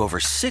access to over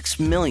 6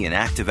 million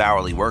active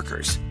hourly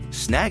workers,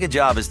 Snag a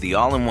Job is the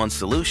all-in-one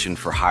solution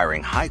for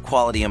hiring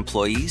high-quality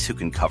employees who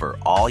can cover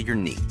all your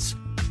needs.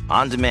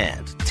 On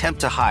demand, temp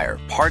to hire,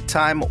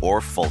 part-time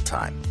or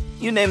full-time.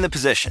 You name the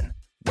position.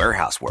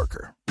 Warehouse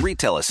worker,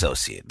 retail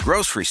associate,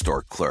 grocery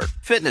store clerk,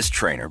 fitness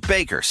trainer,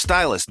 baker,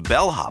 stylist,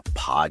 bellhop,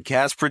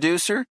 podcast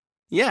producer.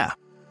 Yeah,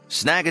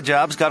 Snag a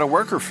Job's got a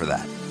worker for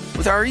that.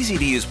 With our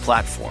easy-to-use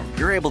platform,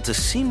 you're able to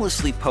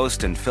seamlessly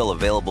post and fill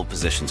available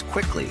positions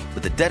quickly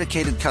with a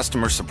dedicated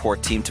customer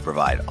support team to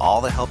provide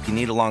all the help you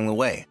need along the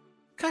way.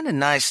 Kind of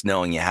nice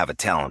knowing you have a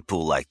talent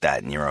pool like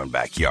that in your own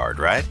backyard,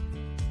 right?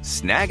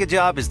 Snag a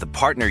Job is the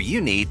partner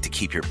you need to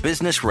keep your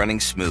business running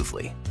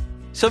smoothly.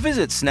 So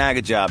visit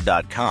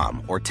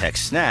snagajob.com or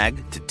text snag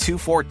to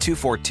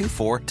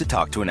 242424 to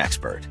talk to an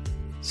expert.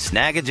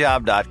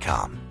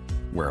 Snagajob.com,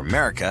 where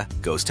America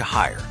goes to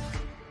hire.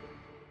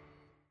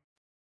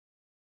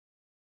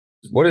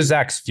 What is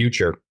Zach's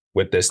future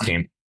with this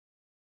team?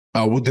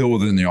 We'll deal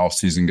with it in the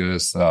offseason,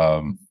 guys.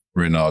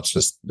 Right now,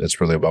 it's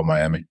really about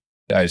Miami.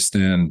 I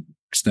stand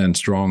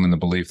strong in the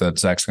belief that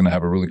Zach's going to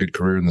have a really good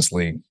career in this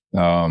league.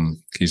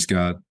 He's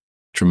got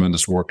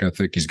tremendous work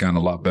ethic. He's gotten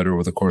a lot better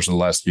over the course of the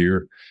last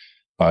year.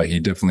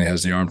 He definitely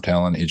has the arm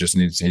talent.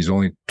 He's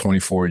only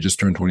 24. He just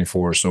turned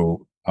 24.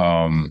 So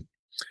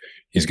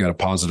he's got a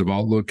positive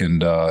outlook,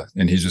 and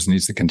he just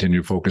needs to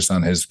continue to focus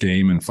on his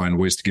game and find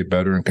ways to get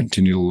better and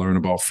continue to learn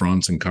about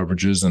fronts and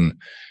coverages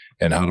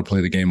and how to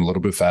play the game a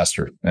little bit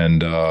faster.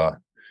 And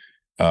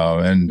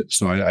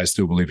so I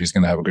still believe he's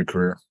going to have a good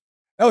career.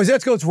 Oh,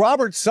 Jets coach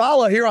Robert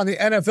Saleh here on the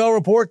NFL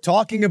Report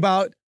talking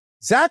about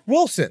Zach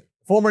Wilson,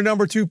 former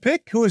number 2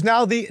 pick, who is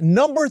now the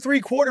number 3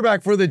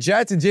 quarterback for the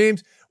Jets. And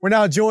James, we're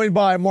now joined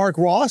by Mark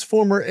Ross,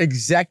 former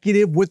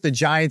executive with the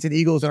Giants and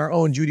Eagles, and our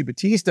own Judy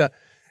Batista.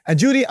 And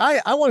Judy,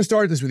 I want to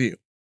start this with you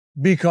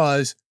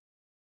because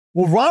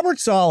will Robert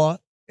Saleh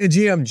and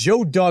GM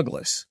Joe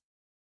Douglas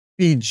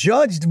be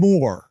judged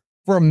more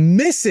for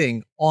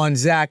missing on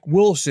Zach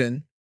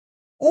Wilson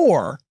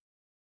or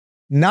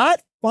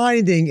not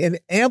finding an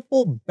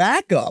ample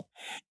backup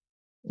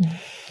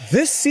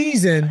this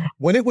season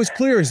when it was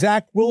clear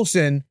Zach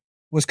Wilson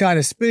was kind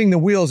of spinning the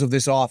wheels of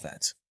this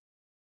offense?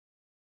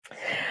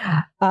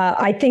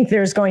 I think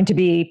there's going to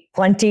be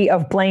plenty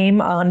of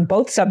blame on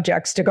both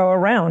subjects to go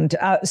around.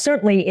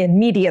 Certainly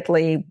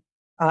immediately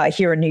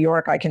here in New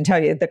York, I can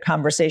tell you the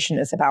conversation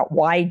is about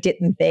why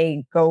didn't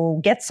they go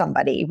get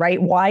somebody,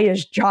 right? Why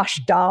is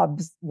Josh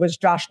Dobbs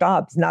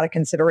not a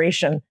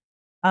consideration?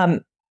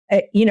 And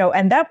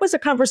that was a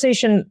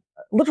conversation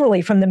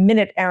literally from the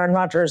minute Aaron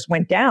Rodgers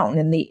went down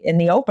in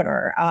the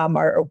opener.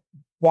 Or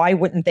why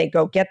wouldn't they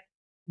go get,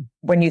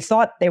 when you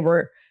thought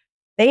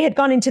they had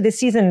gone into the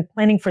season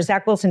planning for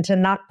Zach Wilson to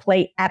not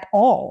play at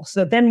all.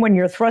 So then when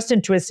you're thrust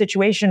into a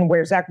situation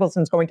where Zach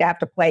Wilson's going to have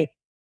to play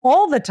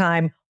all the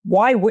time,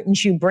 why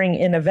wouldn't you bring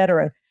in a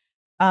veteran?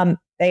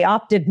 They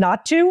opted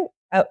not to.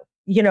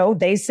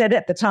 They said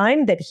at the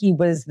time that he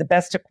was the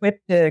best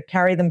equipped to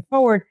carry them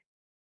forward.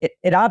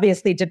 It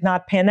obviously did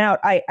not pan out.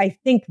 I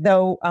think,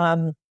 though,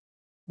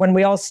 when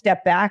we all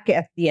step back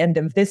at the end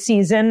of this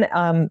season,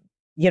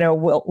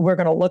 we're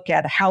going to look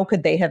at how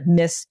could they have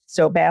missed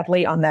so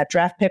badly on that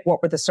draft pick?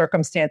 What were the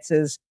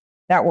circumstances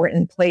that were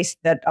in place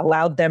that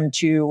allowed them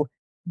to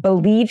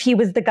believe he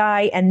was the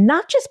guy, and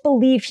not just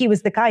believe he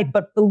was the guy,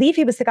 but believe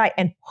he was the guy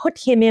and put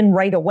him in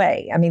right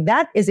away? I mean,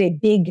 that is a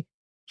big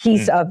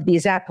piece of the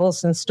Zach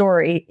Wilson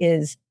story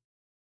is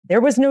there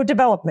was no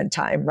development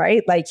time,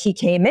 right? Like he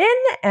came in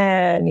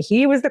and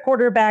he was the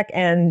quarterback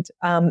and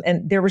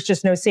there was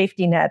just no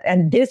safety net.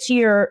 And this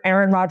year,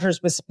 Aaron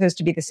Rodgers was supposed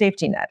to be the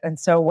safety net. And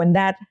so when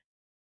that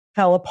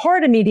fell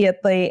apart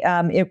immediately,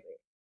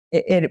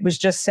 it was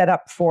just set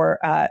up for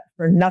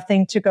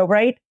nothing to go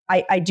right.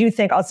 I do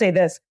think, I'll say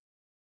this,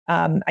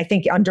 I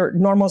think under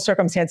normal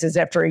circumstances,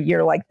 after a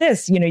year like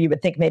this, you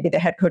would think maybe the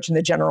head coach and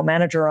the general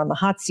manager are on the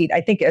hot seat. I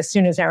think as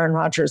soon as Aaron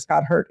Rodgers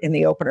got hurt in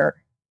the opener,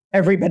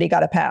 everybody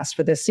got a pass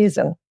for this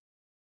season.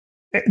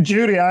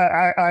 Judy,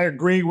 I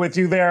agree with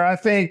you there. I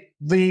think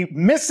the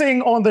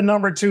missing on the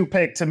number 2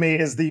 pick to me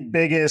is the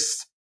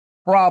biggest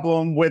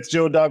problem with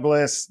Joe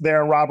Douglas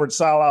there, Robert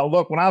Saleh.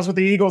 Look, when I was with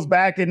the Eagles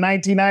back in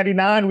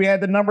 1999, we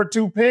had the number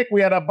 2 pick. We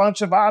had a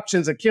bunch of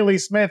options: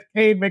 Achilles Smith,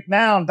 Cade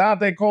McNown,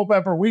 Dante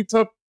Culpepper. We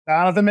took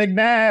Donovan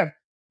McNabb.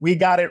 We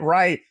got it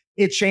right.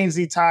 It changed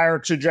the entire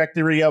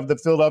trajectory of the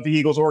Philadelphia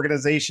Eagles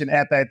organization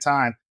at that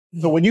time.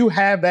 So when you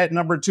have that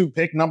number 2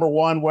 pick, number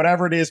 1,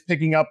 whatever it is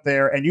picking up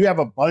there, and you have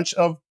a bunch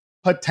of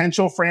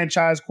potential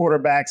franchise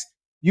quarterbacks,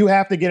 you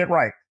have to get it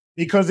right.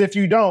 Because if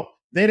you don't,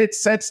 then it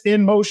sets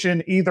in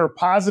motion either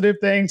positive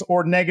things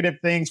or negative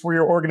things for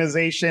your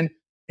organization.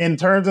 In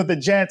terms of the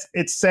Jets,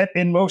 it set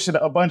in motion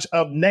a bunch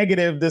of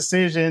negative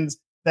decisions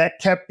that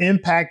kept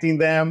impacting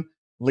them,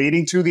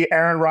 leading to the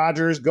Aaron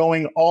Rodgers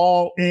going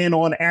all in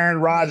on Aaron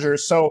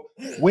Rodgers. So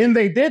when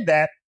they did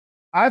that,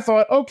 I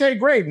thought, okay,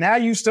 great. Now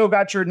you still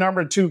got your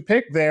number 2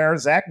 pick there,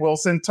 Zach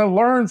Wilson, to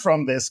learn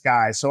from this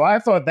guy. So I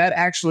thought that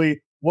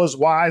actually was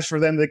wise for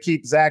them to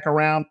keep Zach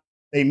around.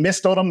 They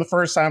missed on him the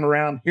first time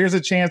around. Here's a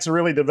chance to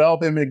really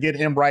develop him and get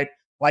him right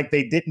like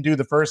they didn't do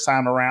the first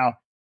time around.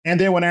 And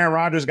then when Aaron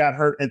Rodgers got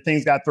hurt and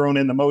things got thrown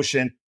into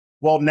motion,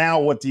 well, now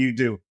what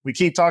do? We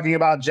keep talking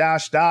about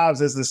Josh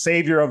Dobbs as the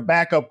savior of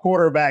backup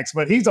quarterbacks,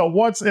 but he's a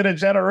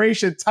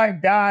once-in-a-generation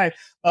type guy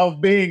of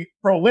being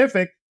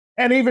prolific.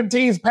 And even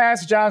teams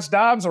passed Josh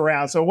Dobbs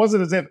around. So it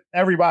wasn't as if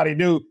everybody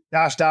knew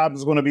Josh Dobbs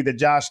was going to be the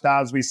Josh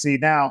Dobbs we see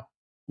now.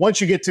 Once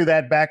you get to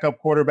that backup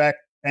quarterback,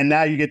 and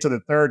now you get to the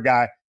third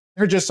guy,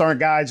 there just aren't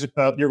guys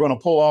you're going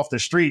to pull off the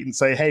street and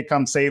say, hey,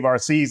 come save our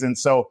season.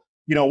 So,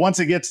 once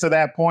it gets to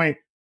that point,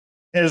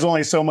 there's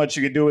only so much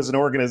you can do as an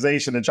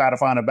organization and try to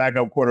find a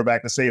backup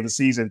quarterback to save a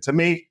season. To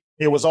me,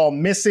 it was all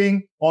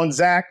missing on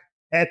Zach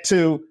at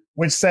 2,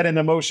 which set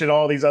into motion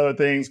all these other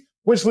things,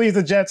 which leads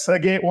the Jets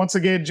again, once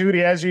again,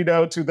 Judy, as you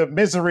know, to the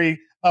misery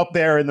up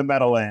there in the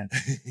Meadowland.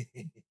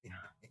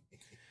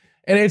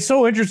 And it's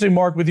so interesting,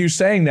 Mark, with you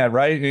saying that,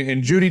 right?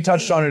 And Judy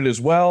touched on it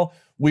as well.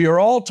 We are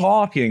all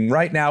talking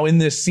right now in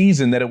this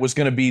season that it was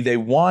going to be, they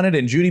wanted,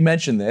 and Judy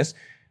mentioned this,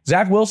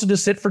 Zach Wilson to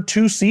sit for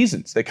 2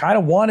 seasons. They kind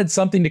of wanted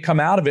something to come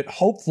out of it,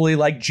 hopefully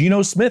like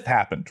Geno Smith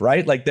happened,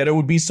 right? Like that it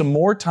would be some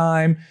more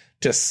time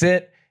to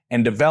sit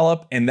and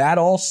develop, and that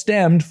all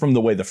stemmed from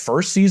the way the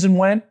first season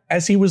went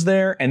as he was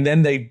there, and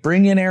then they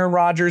bring in Aaron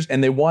Rodgers,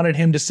 and they wanted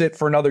him to sit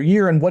for another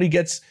year, and what he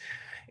gets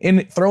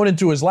thrown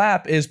into his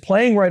lap is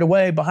playing right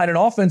away behind an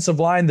offensive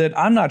line that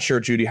I'm not sure,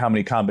 Judy, how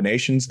many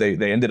combinations they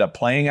ended up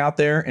playing out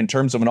there in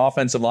terms of an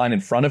offensive line in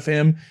front of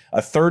him. A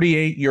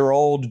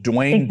 38-year-old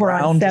Dwayne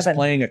Brown just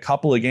playing a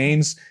couple of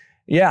games.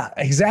 Yeah,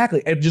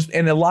 exactly.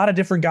 And a lot of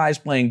different guys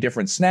playing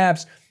different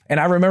snaps. And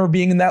I remember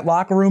being in that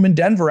locker room in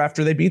Denver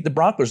after they beat the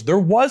Broncos. There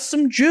was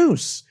some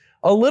juice,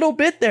 a little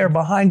bit there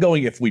behind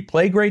going, if we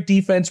play great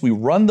defense, we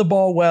run the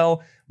ball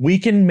well, we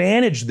can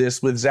manage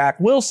this with Zach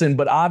Wilson.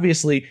 But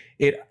obviously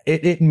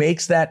it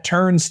makes that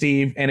turn,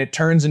 Steve, and it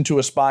turns into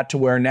a spot to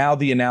where now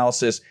the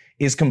analysis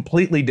is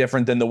completely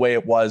different than the way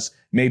it was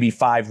maybe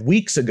 5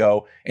 weeks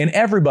ago. And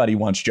everybody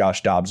wants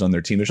Josh Dobbs on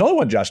their team. There's only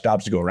one Josh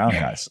Dobbs to go around,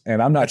 guys.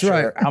 And I'm not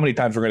sure how many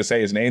times we're going to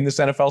say his name this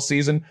NFL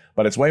season,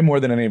 but it's way more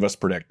than any of us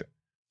predicted.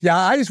 Yeah,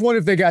 I just wonder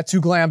if they got too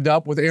glammed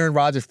up with Aaron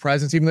Rodgers'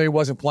 presence, even though he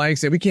wasn't playing.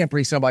 Say, we can't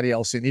bring somebody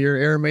else in here.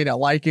 Aaron may not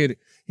like it.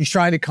 He's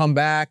trying to come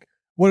back.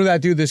 What did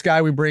that do to this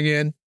guy we bring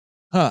in?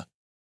 You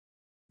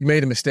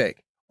made a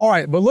mistake. All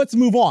right, but let's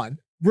move on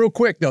real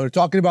quick, though. They're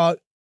talking about,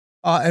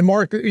 and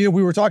Mark, we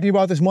were talking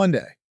about this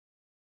Monday.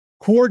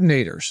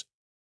 Coordinators,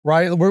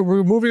 right?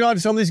 We're moving on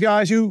to some of these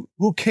guys who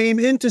came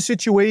into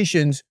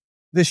situations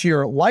this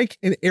year, like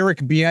an Eric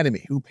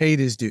Bieniemy, who paid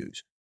his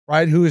dues,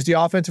 right? Who is the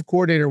offensive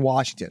coordinator in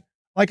Washington.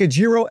 Like a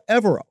Giro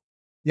Evero,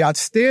 the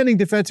outstanding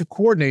defensive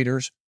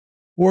coordinators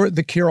for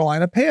the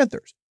Carolina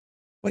Panthers.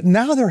 But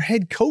now their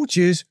head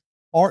coaches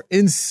are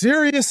in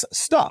serious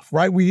stuff,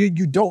 right?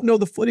 You don't know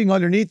the footing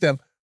underneath them.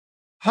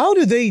 How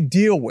do they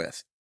deal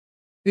with,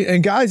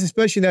 and guys,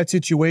 especially in that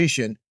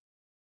situation,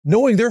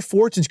 knowing their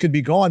fortunes could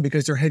be gone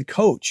because their head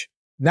coach,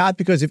 not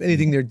because of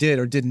anything they did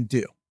or didn't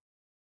do?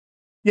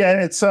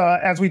 Yeah, it's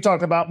as we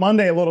talked about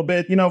Monday a little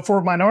bit,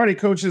 for minority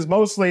coaches,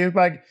 mostly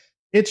like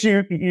it's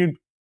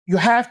you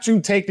have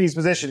to take these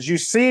positions. You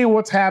see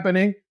what's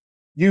happening.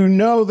 You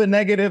know the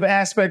negative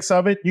aspects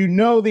of it. You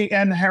know the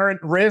inherent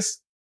risk,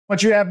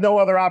 but you have no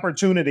other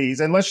opportunities.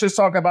 And let's just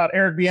talk about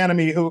Eric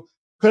Bieniemy, who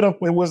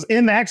was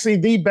in actually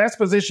the best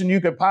position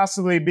you could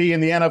possibly be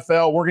in the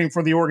NFL, working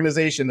for the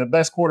organization, the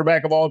best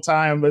quarterback of all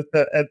time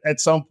at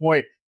some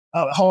point,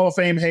 Hall of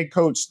Fame head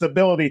coach,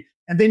 stability.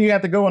 And then you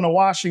have to go into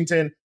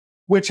Washington,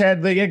 which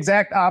had the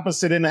exact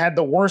opposite and had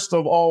the worst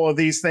of all of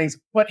these things,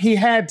 but he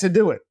had to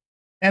do it.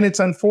 And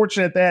it's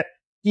unfortunate that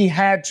he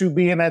had to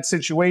be in that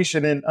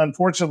situation. And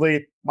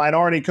unfortunately,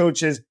 minority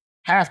coaches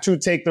have to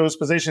take those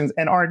positions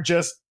and aren't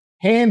just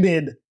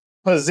handed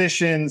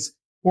positions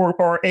or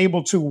are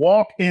able to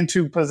walk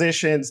into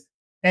positions.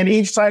 And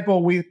each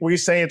cycle we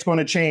say it's going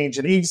to change.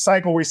 And each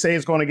cycle we say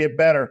it's going to get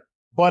better,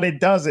 but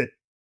it doesn't.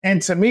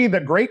 And to me,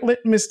 the great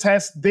litmus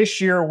test this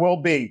year will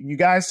be, you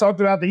guys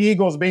talked about the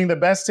Eagles being the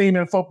best team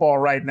in football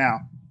right now.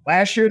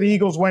 Last year, the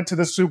Eagles went to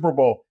the Super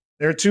Bowl.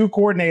 Their 2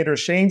 coordinators,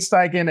 Shane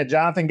Steichen and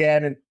Jonathan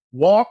Gannon,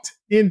 walked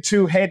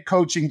into head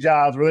coaching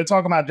jobs where they're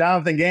talking about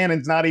Jonathan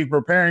Gannon's not even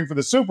preparing for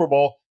the Super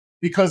Bowl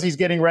because he's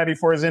getting ready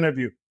for his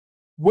interview.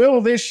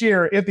 Will this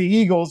year, if the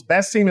Eagles,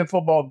 best team in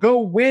football,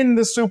 go win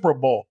the Super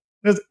Bowl,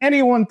 does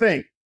anyone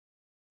think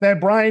that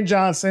Brian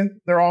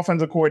Johnson, their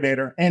offensive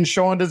coordinator, and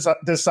Sean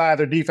Desai,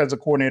 their defensive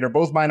coordinator,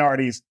 both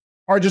minorities,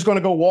 are just going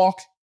to go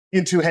walk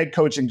into head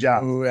coaching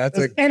jobs? Ooh,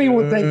 does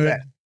anyone think that?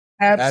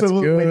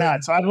 Absolutely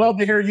not. So I'd love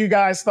to hear you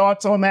guys'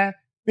 thoughts on that.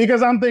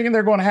 because I'm thinking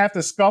they're going to have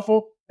to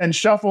scuffle and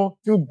shuffle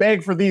to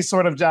beg for these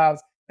sort of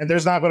jobs. And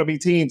there's not going to be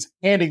teams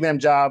handing them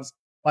jobs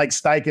like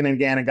Steichen and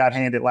Gannon got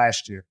handed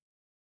last year.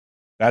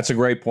 That's a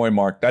great point,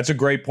 Mark. That's a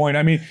great point.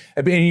 I mean,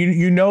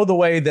 you know the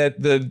way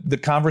that the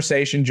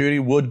conversation, Judy,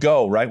 would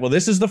go, right? Well,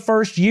 this is the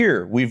first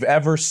year we've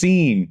ever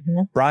seen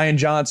Brian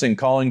Johnson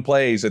calling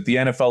plays at the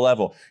NFL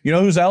level. You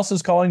know who else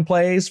is calling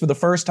plays for the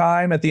first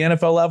time at the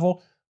NFL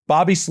level?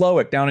 Bobby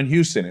Slowick down in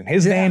Houston. And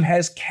his name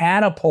has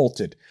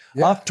catapulted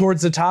up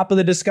towards the top of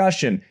the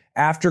discussion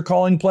after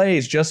calling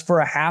plays just for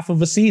a half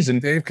of a season,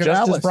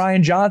 just as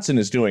Brian Johnson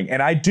is doing.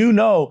 And I do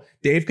know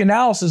Dave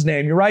Canales'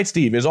 name, you're right,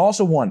 Steve, is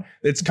also one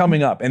that's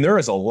coming up. And there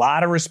is a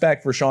lot of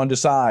respect for Sean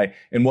Desai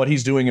and what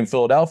he's doing in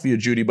Philadelphia,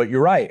 Judy. But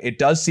you're right. It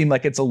does seem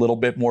like it's a little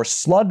bit more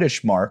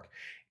sluggish, Mark,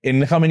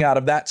 in coming out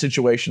of that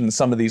situation than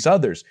some of these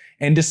others.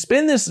 And to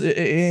spin this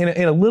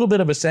in a little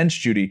bit of a sense,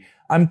 Judy,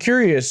 I'm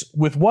curious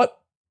with what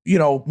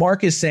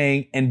Mark is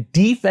saying, and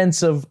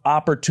defensive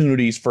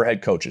opportunities for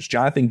head coaches.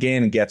 Jonathan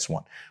Gannon gets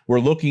one. We're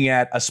looking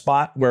at a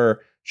spot where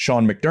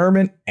Sean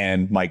McDermott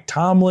and Mike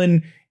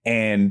Tomlin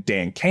and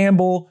Dan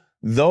Campbell,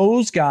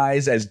 those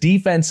guys as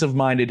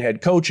defensive-minded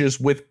head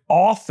coaches with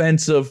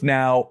offensive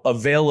now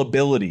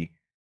availability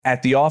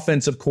at the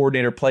offensive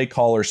coordinator play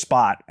caller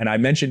spot. And I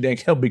mentioned Dan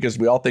Campbell because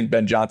we all think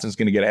Ben Johnson's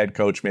going to get a head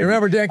coach. Maybe.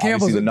 Remember, Dan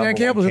Campbell's an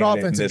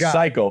offensive guy.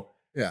 Cycle.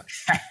 Yeah,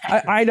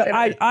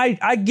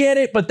 I get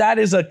it, but that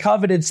is a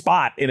coveted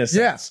spot in a sense.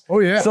 Yes. Oh,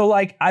 yeah. So,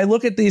 like, I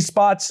look at these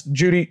spots,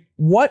 Judy.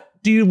 What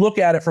do you look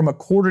at it from a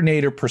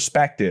coordinator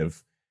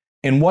perspective,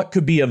 and what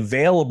could be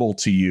available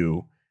to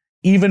you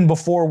even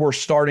before we're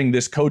starting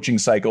this coaching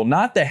cycle?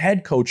 Not the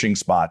head coaching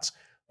spots,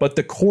 but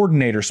the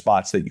coordinator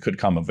spots that could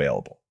come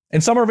available,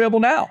 and some are available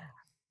now.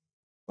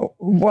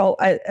 Well,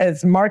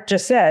 as Mark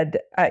just said,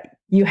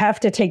 you have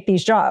to take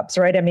these jobs,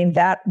 right? I mean,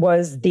 that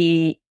was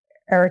the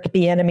Eric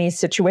Bieniemy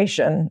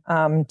situation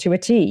to a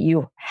T.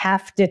 You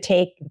have to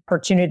take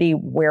opportunity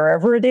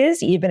wherever it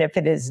is, even if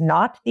it is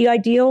not the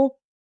ideal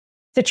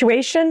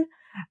situation.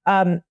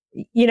 I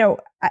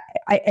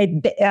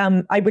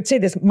would say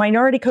this: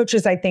 minority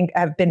coaches, I think,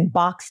 have been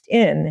boxed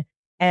in,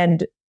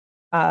 and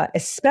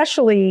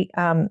especially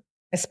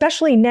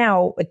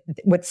now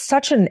with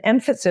such an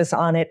emphasis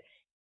on it.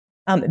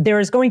 There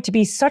is going to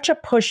be such a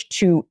push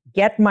to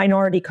get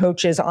minority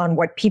coaches on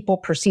what people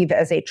perceive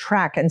as a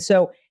track, and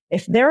so.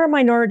 If there are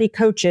minority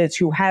coaches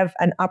who have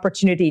an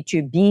opportunity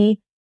to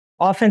be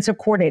offensive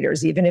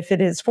coordinators, even if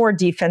it is for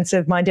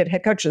defensive-minded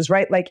head coaches,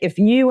 right? Like if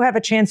you have a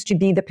chance to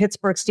be the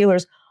Pittsburgh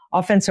Steelers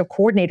offensive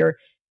coordinator,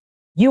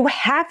 you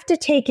have to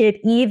take it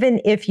even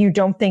if you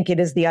don't think it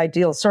is the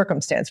ideal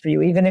circumstance for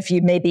you, even if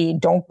you maybe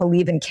don't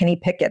believe in Kenny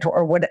Pickett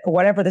or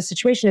whatever the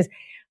situation is.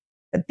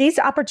 These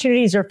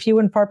opportunities are few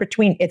and far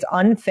between. It's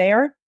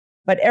unfair.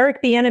 But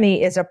Eric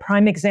Bieniemy is a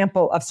prime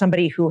example of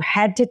somebody who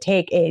had to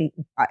take a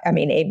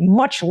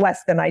much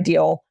less than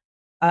ideal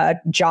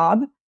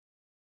job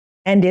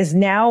and is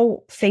now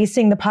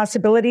facing the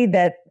possibility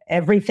that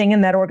everything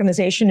in that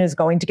organization is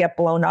going to get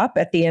blown up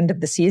at the end of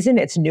the season.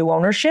 It's new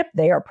ownership.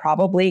 They are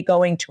probably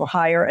going to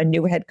hire a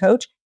new head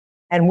coach.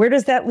 And where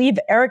does that leave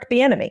Eric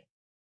Bieniemy?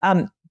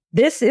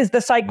 This is the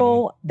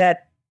cycle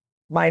that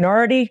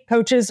minority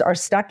coaches are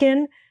stuck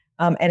in.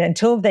 And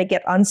until they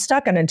get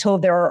unstuck and until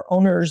there are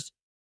owners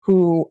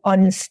who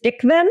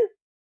unstick them,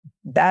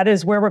 that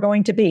is where we're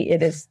going to be.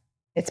 It's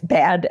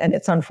bad and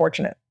it's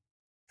unfortunate.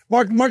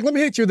 Mark, let me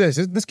hit you with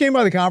this. This came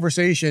out of the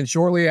conversation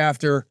shortly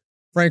after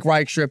Frank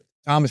Reich stripped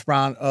Thomas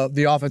Brown of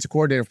the offensive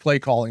coordinator of play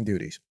calling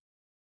duties.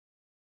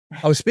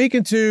 I was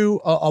speaking to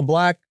a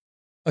black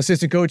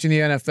assistant coach in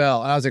the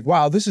NFL, and I was like,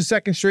 wow, this is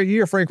second straight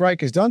year Frank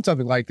Reich has done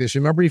something like this.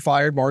 Remember, he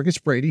fired Marcus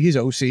Brady, his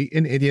OC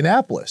in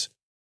Indianapolis.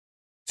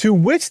 To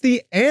which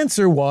the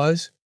answer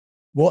was,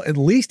 well, at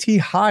least he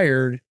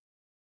hired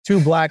two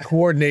black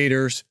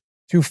coordinators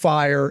to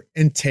fire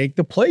and take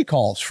the play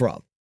calls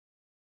from.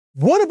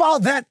 What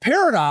about that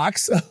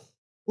paradox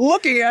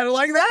looking at it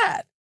like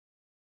that?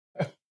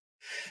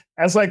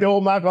 That's like the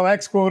old Malcolm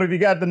X quote, if you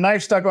got the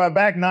knife stuck on my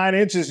back 9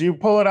 inches, you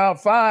pull it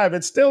out 5,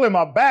 it's still in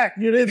my back.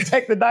 You didn't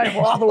take the knife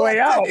all the way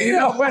out.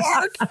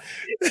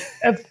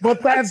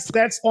 But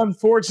that's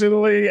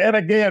unfortunately, and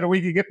again,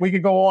 we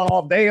could go on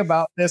all day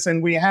about this,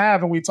 and we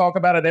talk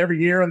about it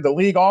every year, and the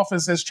league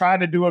office has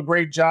tried to do a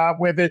great job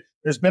with it.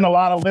 There's been a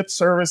lot of lip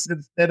service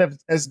that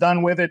has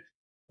done with it.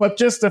 But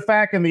just the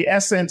fact and the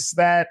essence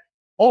that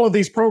all of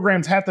these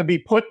programs have to be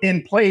put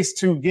in place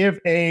to give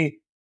a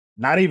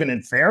not even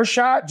a fair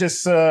shot,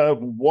 just a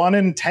 1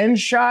 in 10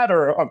 shot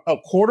or a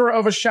quarter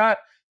of a shot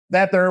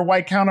that their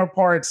white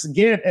counterparts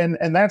get. And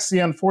that's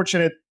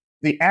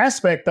the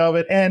aspect of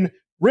it. And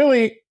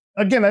really,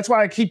 again, that's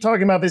why I keep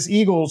talking about this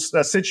Eagles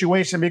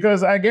situation,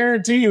 because I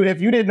guarantee you,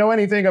 if you didn't know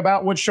anything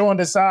about what Sean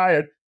Desai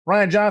and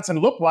Brian Johnson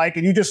looked like,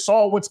 and you just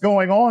saw what's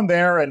going on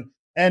there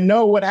and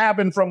know what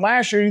happened from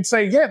last year, you'd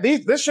say, yeah,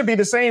 this should be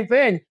the same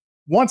thing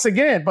once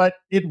again, but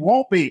it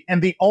won't be.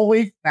 And the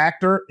only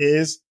factor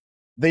is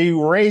the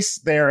race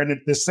there. And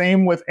the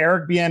same with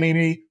Eric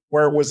Bieniemy,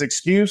 where it was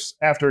excuse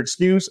after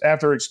excuse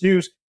after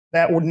excuse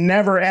that would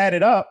never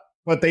added up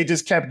but they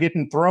just kept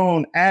getting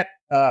thrown at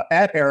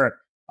Eric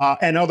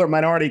and other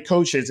minority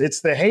coaches.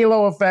 It's the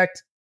halo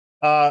effect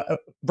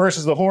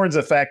versus the horns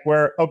effect,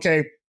 where,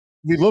 okay,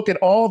 you look at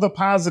all the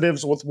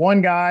positives with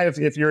one guy.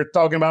 If you're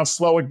talking about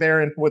Slowick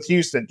there with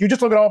Houston, you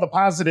just look at all the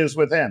positives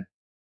with him.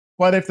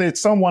 But if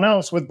it's someone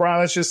else with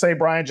Brian, let's just say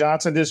Brian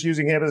Johnson, just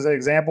using him as an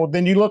example,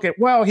 then you look at,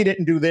 well, he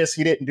didn't do this,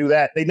 he didn't do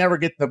that. They never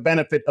get the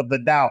benefit of the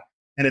doubt.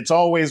 And it's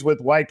always with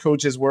white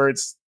coaches where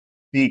it's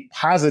the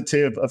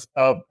positive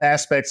of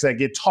aspects that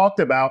get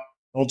talked about.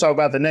 We'll talk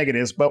about the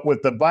negatives. But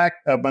with the black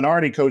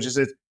minority coaches,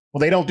 it's, well,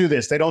 they don't do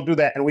this, they don't do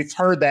that. And we've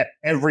heard that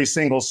every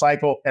single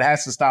cycle. It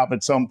has to stop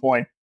at some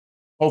point.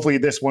 Hopefully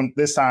this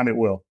time it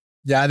will.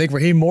 Yeah, I think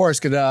Raheem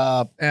Morris could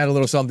add a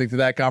little something to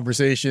that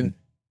conversation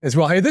as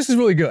well. Hey, this is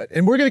really good.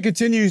 And we're going to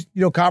continue,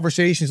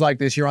 conversations like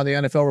this here on the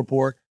NFL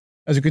Report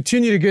as we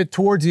continue to get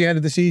towards the end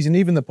of the season,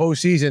 even the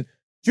postseason.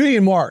 Judy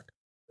and Mark,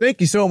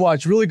 thank you so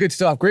much. Really good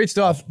stuff. Great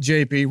stuff,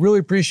 JP. Really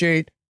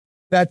appreciate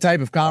that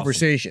type of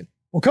conversation.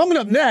 Awesome. Well, coming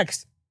up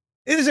next,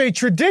 it is a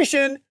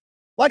tradition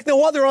like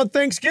no other on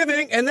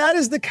Thanksgiving, and that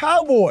is the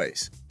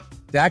Cowboys.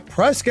 Dak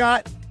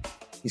Prescott,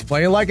 he's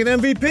playing like an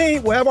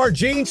MVP. We'll have our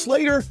Jane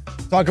Slater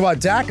talk about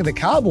Dak and the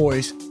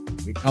Cowboys when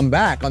we come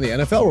back on the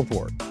NFL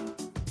Report.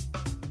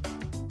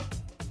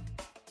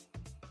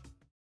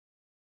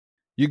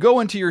 You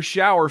go into your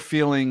shower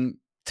feeling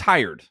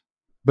tired,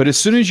 but as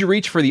soon as you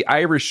reach for the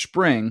Irish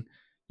Spring,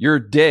 your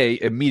day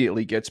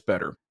immediately gets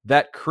better.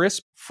 That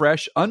crisp,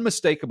 fresh,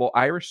 unmistakable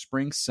Irish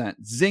Spring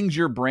scent zings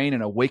your brain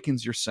and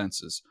awakens your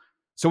senses.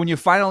 So when you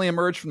finally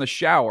emerge from the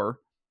shower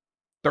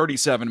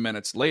 37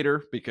 minutes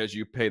later, because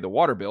you pay the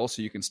water bill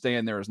so you can stay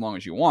in there as long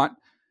as you want,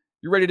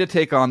 you're ready to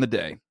take on the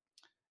day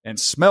and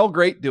smell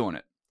great doing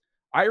it.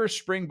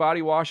 Irish Spring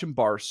Body Wash and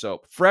Bar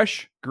Soap.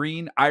 Fresh,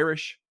 green,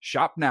 Irish.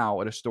 Shop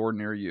now at a store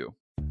near you.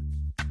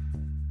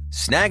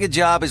 Snag a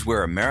Job is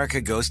where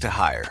America goes to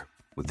hire,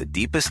 with the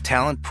deepest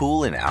talent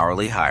pool in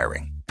hourly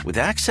hiring. With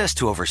access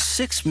to over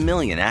 6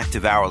 million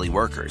active hourly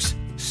workers,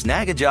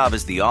 Snag a Job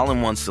is the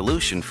all-in-one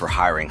solution for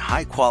hiring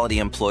high-quality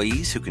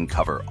employees who can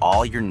cover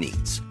all your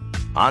needs.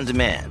 On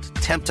demand,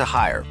 temp to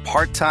hire,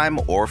 part-time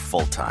or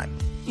full-time.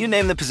 You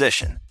name the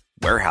position.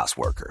 Warehouse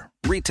worker,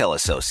 retail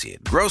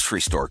associate, grocery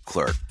store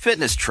clerk,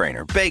 fitness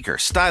trainer, baker,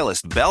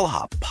 stylist,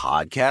 bellhop,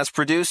 podcast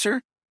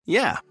producer.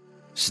 Yeah,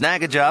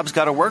 Snag a Job's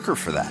got a worker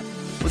for that.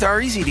 With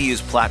our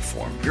easy-to-use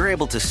platform, you're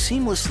able to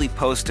seamlessly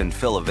post and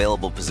fill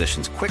available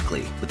positions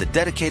quickly with a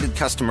dedicated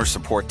customer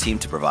support team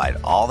to provide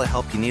all the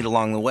help you need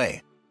along the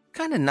way.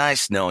 Kind of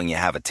nice knowing you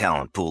have a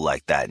talent pool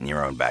like that in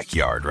your own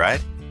backyard,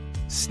 right?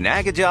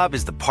 Snag a Job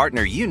is the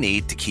partner you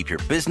need to keep your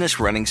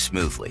business running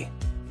smoothly.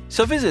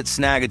 So visit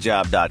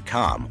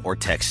snagajob.com or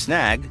text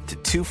snag to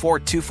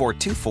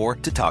 242424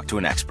 to talk to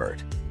an expert.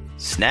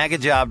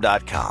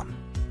 Snagajob.com,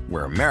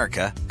 where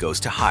America goes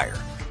to hire.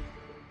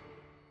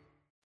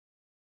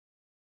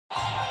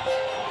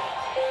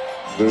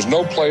 There's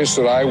no place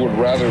that I would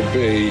rather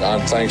be on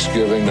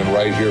Thanksgiving than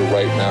right here,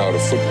 right now at a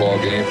football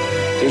game.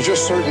 There's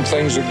just certain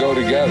things that go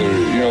together.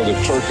 The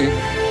turkey,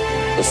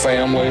 the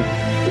family,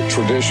 the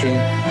tradition,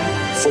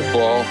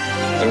 football,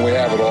 and we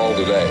have it all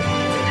today.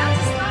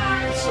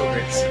 Happy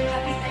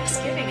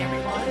Thanksgiving,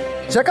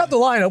 everyone. Check out the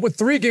lineup with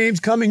 3 games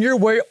coming your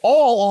way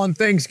all on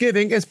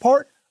Thanksgiving as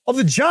part of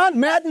the John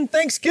Madden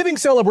Thanksgiving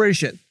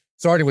celebration.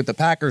 Starting with the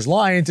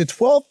Packers-Lions at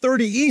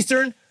 12:30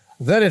 Eastern.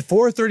 Then at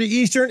 4:30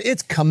 Eastern,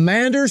 it's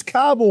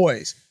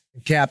Commanders-Cowboys.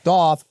 Capped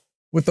off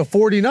with the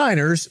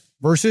 49ers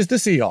versus the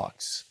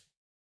Seahawks.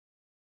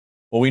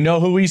 Well, we know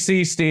who we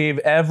see, Steve.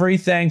 Every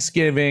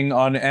Thanksgiving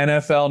on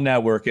NFL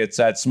Network, it's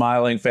that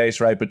smiling face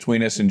right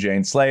between us and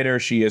Jane Slater.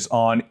 She is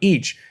on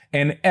each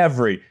and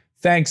every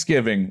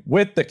Thanksgiving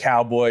with the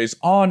Cowboys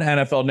on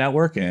NFL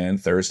Network, and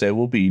Thursday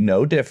will be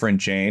no different,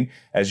 Jane,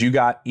 as you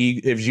got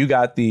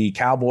the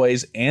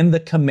Cowboys and the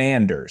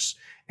Commanders.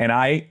 And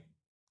I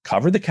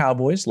covered the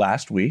Cowboys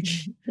last week.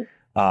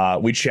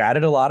 We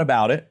chatted a lot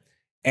about it.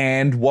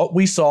 And what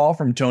we saw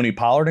from Tony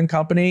Pollard and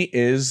company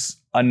is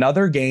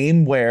another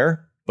game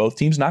where both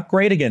teams not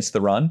great against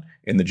the run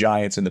in the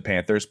Giants and the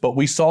Panthers, but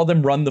we saw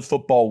them run the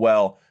football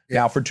well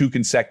now for 2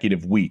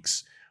 consecutive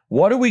weeks.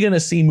 What are we going to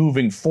see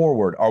moving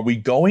forward? Are we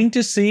going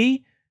to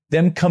see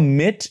them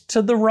commit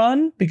to the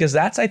run? Because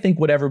that's, I think,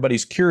 what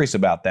everybody's curious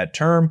about, that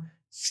term,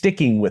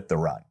 sticking with the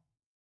run.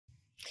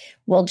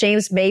 Well,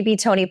 James, maybe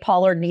Tony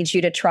Pollard needs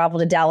you to travel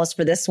to Dallas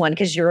for this one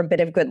because you're a bit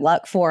of good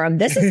luck for him.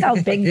 This is how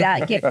big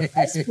that game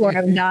is for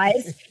him,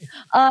 guys.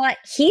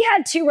 He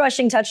had 2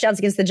 rushing touchdowns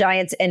against the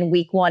Giants in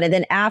week 1. And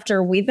then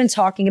after, we've been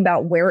talking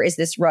about where is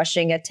this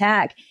rushing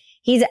attack.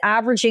 He's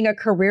averaging a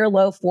career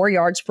low 4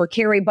 yards per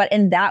carry. But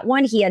in that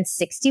one, he had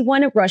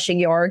 61 rushing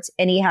yards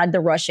and he had the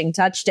rushing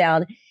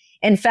touchdown.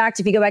 In fact,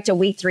 if you go back to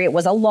week 3, it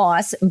was a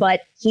loss,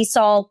 but he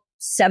saw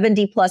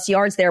 70 plus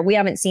yards there. We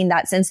haven't seen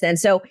that since then.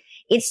 So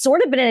it's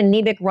sort of been an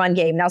anemic run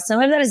game. Now,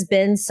 some of that has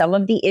been some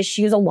of the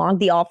issues along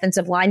the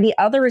offensive line. The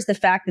other is the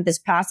fact that this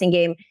passing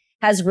game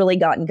has really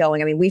gotten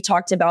going. I mean, we've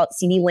talked about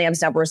CeeDee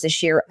Lamb's numbers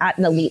this year at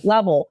an elite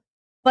level.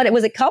 But it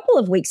was a couple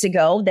of weeks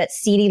ago that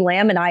CeeDee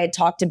Lamb and I had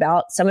talked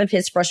about some of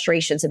his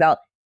frustrations about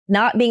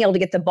not being able to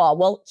get the ball.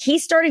 Well, he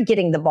started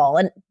getting the ball.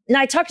 And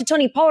I talked to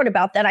Tony Pollard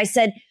about that. I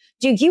said,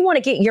 dude, you want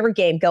to get your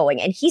game going.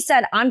 And he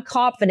said, I'm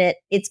confident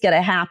it's going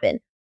to happen.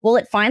 Well,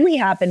 it finally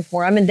happened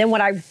for him. And then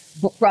when I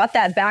brought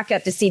that back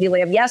up to CeeDee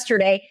Lamb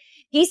yesterday,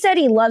 he said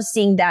he loves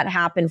seeing that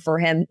happen for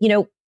him. You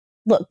know,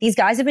 look, these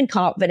guys have been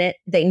confident.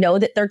 They know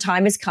that their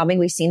time is coming.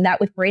 We've seen that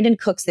with Brandon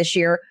Cooks this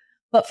year.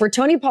 But for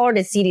Tony Pollard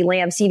and CeeDee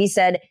Lamb, CeeDee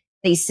said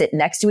they sit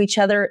next to each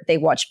other. They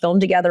watch film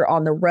together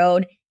on the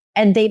road.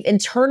 And they've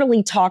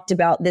internally talked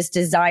about this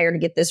desire to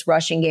get this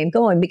rushing game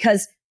going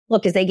because,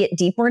 look, as they get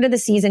deeper into the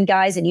season,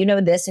 guys, and you know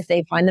this, if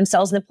they find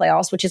themselves in the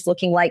playoffs, which is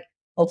looking like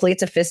hopefully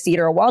it's a fifth seed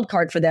or a wild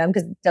card for them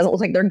because it doesn't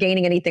look like they're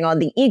gaining anything on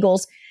the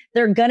Eagles,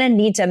 they're going to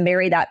need to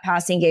marry that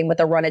passing game with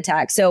a run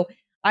attack. So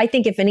I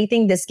think, if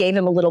anything, this gave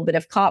him a little bit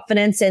of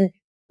confidence. And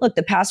look,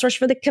 the pass rush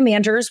for the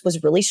Commanders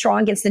was really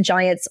strong against the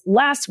Giants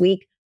last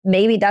week.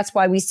 Maybe that's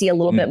why we see a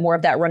little bit more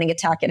of that running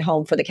attack at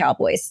home for the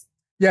Cowboys.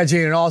 Yeah,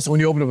 Jane, and also when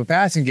you open up a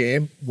passing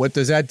game, what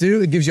does that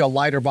do? It gives you a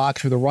lighter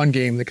box for the run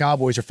game. The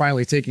Cowboys are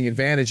finally taking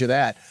advantage of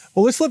that.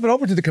 Well, let's flip it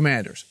over to the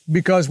Commanders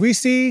because we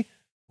see,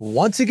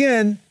 once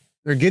again,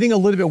 they're getting a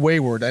little bit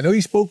wayward. I know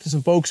you spoke to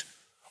some folks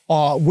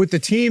with the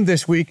team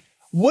this week.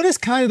 What is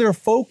kind of their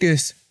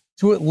focus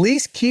to at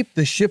least keep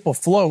the ship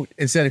afloat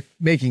instead of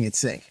making it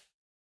sink?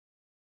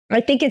 I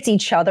think it's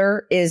each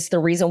other is the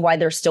reason why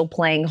they're still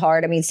playing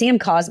hard. I mean, Sam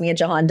Cosmi and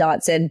Jahan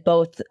Dotson,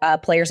 both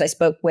players I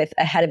spoke with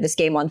ahead of this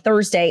game on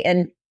Thursday.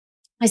 And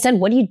I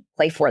said, what do you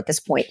play for at this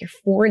point? You're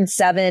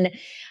 4-7.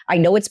 I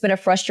know it's been a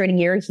frustrating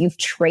year. You've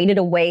traded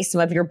away some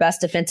of your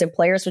best defensive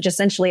players, which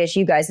essentially, as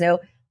you guys know,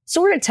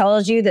 sort of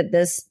tells you that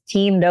this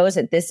team knows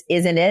that this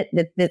isn't it,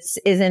 that this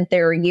isn't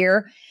their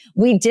year.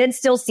 We did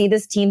still see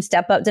this team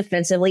step up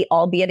defensively,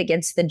 albeit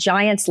against the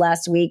Giants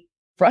last week.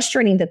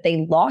 Frustrating that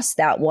they lost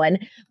that one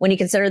when you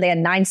consider they had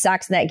 9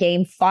 sacks in that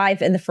game,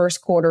 5 in the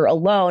first quarter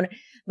alone.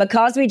 But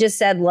Cosby just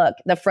said, look,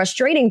 the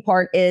frustrating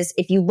part is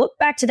if you look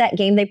back to that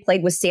game they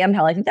played with Sam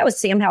Howell, I think that was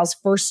Sam Howell's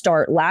first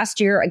start last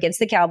year against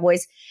the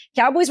Cowboys.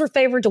 Cowboys were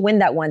favored to win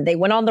that one. They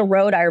went on the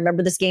road. I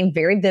remember this game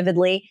very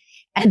vividly.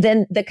 And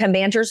then the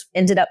Commanders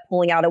ended up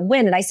pulling out a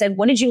win. And I said,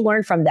 what did you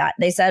learn from that?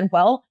 They said,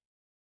 well,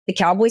 the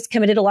Cowboys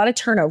committed a lot of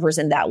turnovers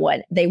in that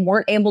one. They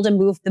weren't able to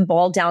move the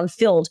ball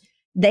downfield.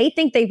 They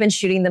think they've been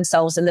shooting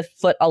themselves in the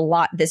foot a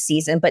lot this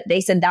season, but they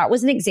said that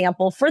was an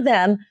example for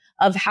them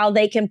of how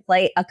they can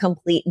play a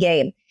complete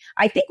game.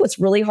 I think what's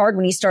really hard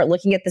when you start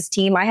looking at this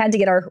team, I had to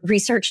get our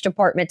research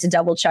department to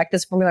double check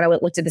this for me when I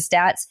looked at the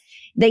stats.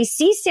 They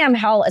see Sam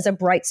Howell as a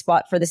bright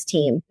spot for this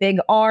team. Big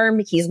arm,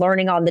 he's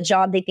learning on the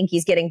job. They think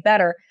he's getting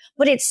better,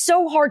 but it's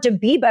so hard to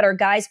be better,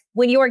 guys,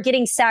 when you are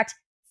getting sacked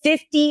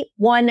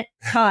 51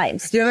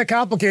 times. Yeah, that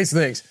complicates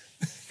things.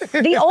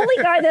 The only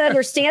guy that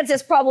understands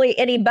this probably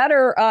any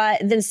better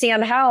than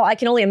Sam Howell, I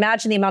can only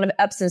imagine the amount of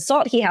Epsom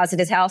salt he has at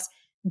his house.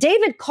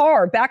 David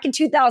Carr, back in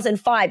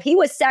 2005, he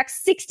was sacked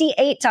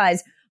 68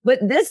 times.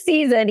 But this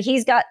season,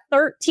 he's got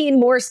 13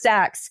 more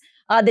sacks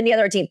than the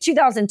other team.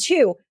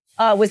 2002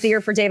 was the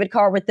year for David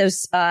Carr with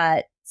those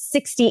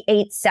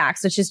 68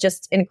 sacks, which is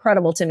just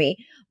incredible to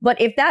me.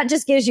 But if that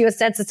just gives you a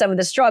sense of some of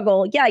the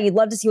struggle, yeah, you'd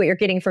love to see what you're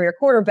getting from your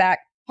quarterback.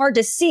 Hard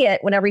to see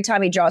it when every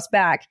time he draws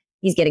back,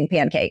 he's getting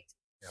pancaked.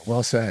 Yeah,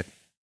 well said.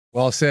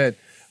 Well said.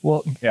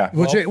 Well, yeah.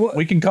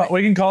 We can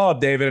call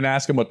up David and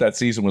ask him what that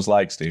season was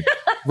like, Steve.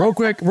 real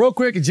quick.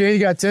 Jay, you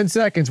got 10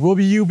 seconds. Will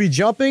you be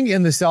jumping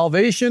in the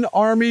Salvation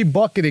Army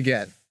bucket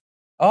again?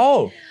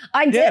 Oh,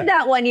 I did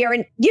that one year.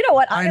 And you know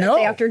what? I know.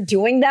 Say, after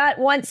doing that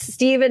once,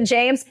 Steve and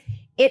James,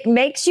 it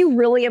makes you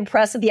really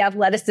impressed with the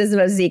athleticism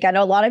of Zeke. I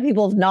know a lot of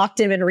people have knocked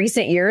him in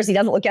recent years. He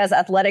doesn't look as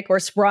athletic or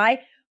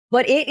spry,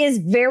 but it is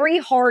very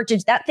hard to,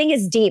 that thing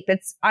is deep.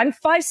 I'm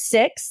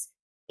 5'6".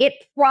 It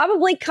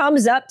probably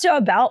comes up to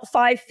about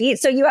 5 feet.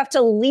 So you have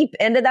to leap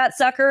into that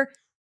sucker.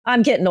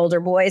 I'm getting older,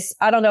 boys.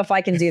 I don't know if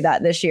I can do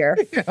that this year.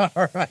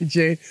 All right,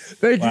 Jane.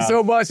 Thank you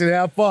so much and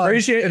have fun.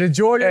 Appreciate and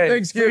enjoy your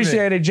Thanksgiving.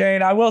 Appreciate it,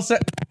 Jane. I will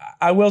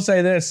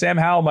say this. Sam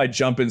Howell might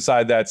jump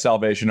inside that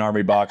Salvation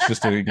Army box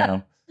just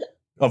to,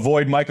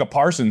 avoid Micah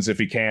Parsons if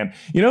he can.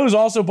 You know who's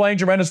also playing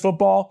tremendous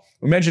football?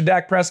 We mentioned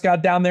Dak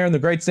Prescott down there in the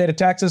great state of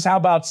Texas. How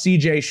about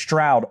C.J.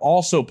 Stroud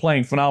also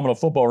playing phenomenal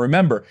football?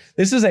 Remember,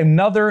 this is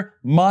another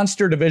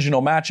monster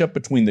divisional matchup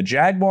between the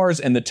Jaguars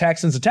and the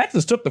Texans. The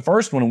Texans took the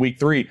first one in week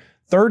 3,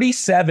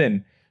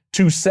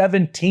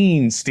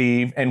 37-17,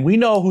 Steve. And we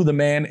know who the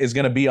man is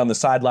going to be on the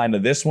sideline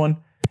of this one.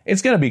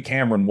 It's going to be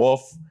Cameron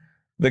Wolfe,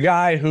 the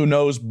guy who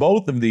knows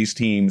both of these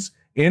teams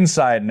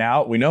inside and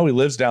out. We know he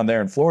lives down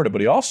there in Florida,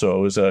 but he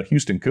also is a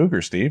Houston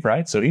Cougar, Steve,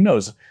 right? So he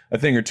knows a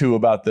thing or two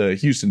about the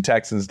Houston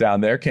Texans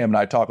down there. Cam and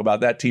I talk about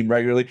that team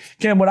regularly.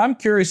 Cam, what I'm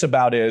curious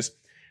about is,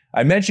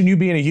 I mentioned you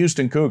being a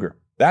Houston Cougar.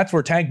 That's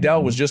where Tank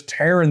Dell was just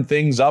tearing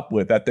things up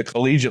with at the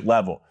collegiate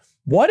level.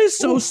 What is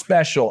so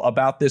special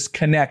about this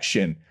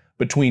connection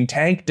between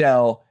Tank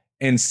Dell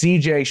and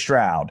C.J.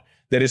 Stroud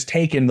that has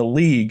taken the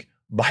league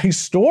by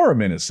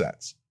storm in a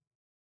sense?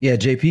 Yeah,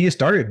 JP, it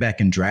started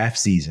back in draft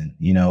season.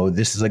 You know,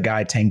 this is a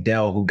guy, Tank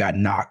Dell, who got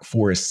knocked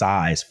for his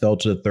size, fell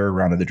to the third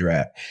round of the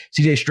draft.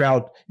 CJ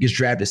Stroud gets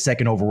drafted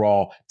second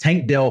overall.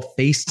 Tank Dell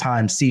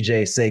FaceTimes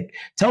CJ, say,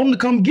 tell him to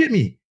come get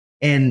me.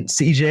 And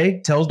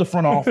CJ tells the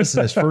front office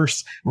in his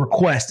first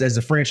request as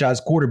the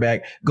franchise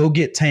quarterback, go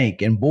get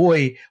Tank. And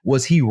boy,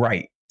 was he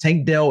right.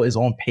 Tank Dell is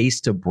on pace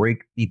to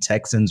break the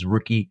Texans'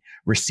 rookie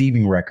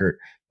receiving record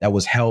that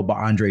was held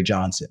by Andre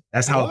Johnson.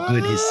 That's how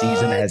good his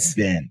season has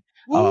been.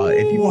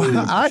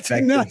 I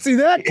did not see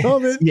that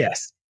coming.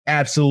 Yes,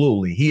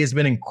 absolutely. He has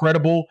been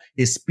incredible.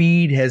 His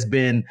speed has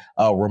been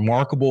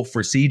remarkable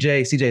for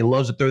CJ. CJ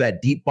loves to throw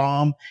that deep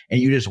bomb,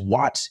 and you just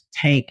watch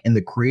Tank and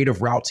the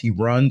creative routes he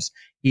runs.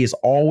 He is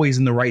always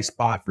in the right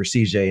spot for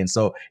CJ. And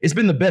so it's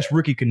been the best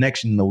rookie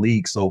connection in the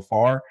league so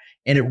far.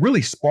 And it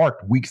really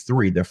sparked week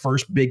 3. Their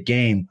first big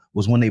game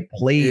was when they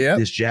played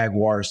this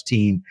Jaguars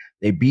team.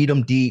 They beat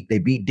them deep. They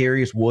beat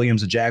Darius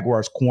Williams, the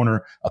Jaguars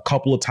corner, a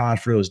couple of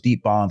times for those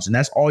deep bombs. And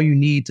that's all you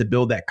need to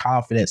build that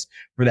confidence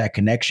for that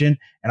connection.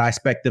 And I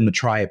expect them to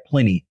try it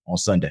plenty on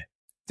Sunday.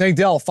 Tank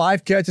Dell,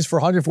 5 catches for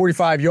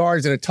 145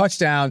 yards and a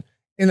touchdown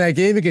in that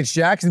game against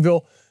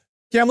Jacksonville.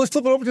 Cam, let's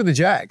flip it over to the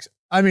Jags.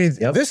 I mean,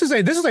 this is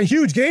a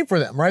huge game for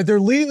them, right? They're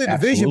leading the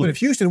division, but if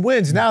Houston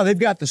wins, now they've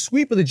got the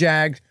sweep of the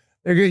Jags.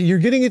 You're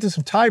getting into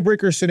some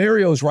tiebreaker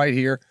scenarios right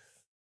here.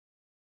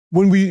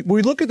 When we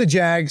look at the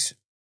Jags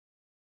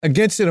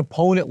against an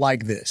opponent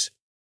like this,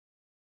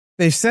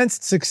 they've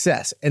sensed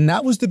success, and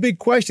that was the big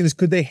question: is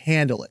could they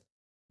handle it?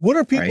 What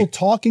are people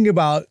talking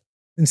about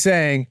and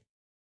saying?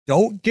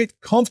 Don't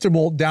get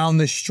comfortable down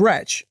the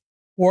stretch,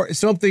 or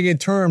something in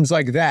terms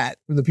like that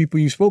from the people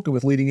you've spoken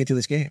with leading into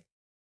this game.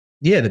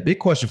 Yeah, the big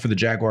question for the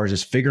Jaguars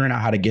is figuring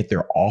out how to get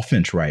their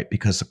offense right,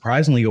 because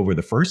surprisingly, over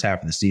the first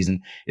half of the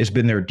season, it's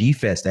been their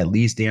defense that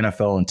leads the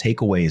NFL in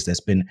takeaways that's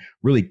been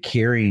really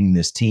carrying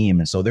this team.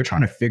 And so they're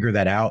trying to figure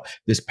that out.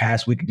 This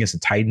past week against the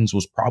Titans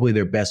was probably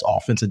their best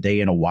offensive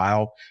day in a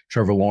while.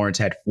 Trevor Lawrence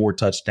had 4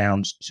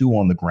 touchdowns, 2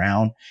 on the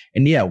ground.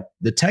 And yeah,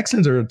 the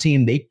Texans are a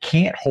team they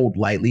can't hold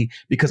lightly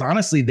because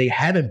honestly, they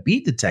haven't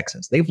beat the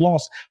Texans. They've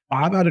lost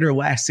 5 out of their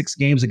last 6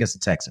 games against the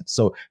Texans.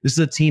 So this is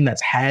a team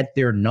that's had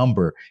their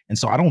number. And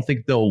so I don't think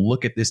they'll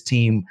look at this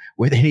team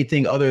with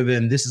anything other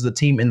than this is a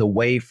team in the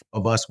way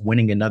of us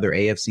winning another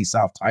AFC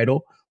South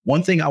title.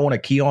 One thing I want to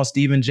key on,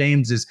 Stephen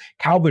James, is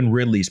Calvin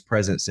Ridley's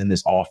presence in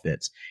this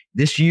offense.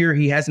 This year,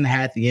 he hasn't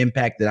had the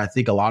impact that I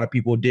think a lot of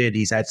people did.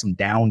 He's had some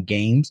down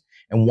games.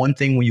 And one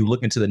thing when you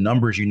look into the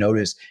numbers, you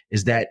notice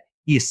is that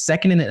he is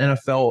second in the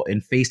NFL in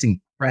facing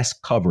press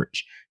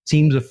coverage.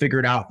 Teams have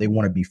figured out they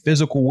want to be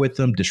physical with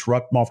him,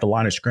 disrupt him off the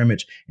line of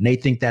scrimmage, and they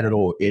think that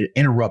it'll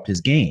interrupt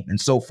his game. And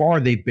so far,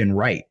 they've been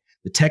right.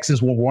 The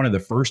Texans were one of the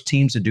first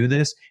teams to do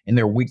this in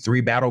their week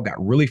 3 battle,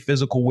 got really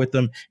physical with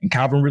them, and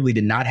Calvin Ridley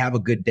did not have a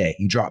good day.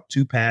 He dropped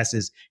 2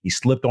 passes, he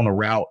slipped on a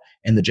route,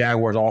 and the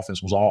Jaguars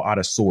offense was all out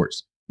of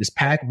sorts. This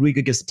past week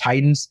against the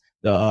Titans,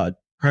 the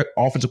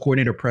offensive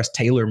coordinator, Press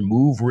Taylor,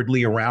 moved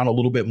Ridley around a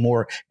little bit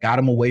more, got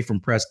him away from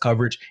press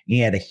coverage. He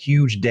had a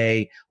huge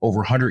day, over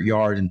 100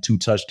 yards and 2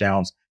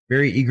 touchdowns.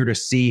 Very eager to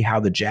see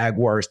how the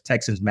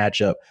Jaguars-Texans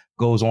matchup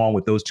goes on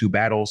with those 2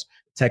 battles.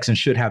 Texans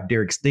should have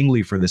Derek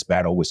Stingley for this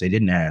battle, which they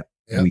didn't have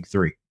in week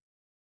 3.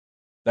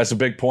 That's a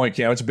big point,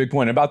 Cam. It's a big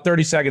point. In about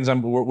 30 seconds,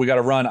 we got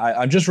to run.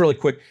 I'm just really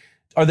quick.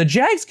 Are the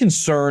Jags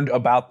concerned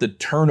about the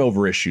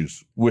turnover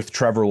issues with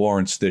Trevor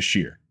Lawrence this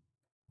year?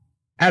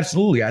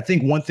 Absolutely. I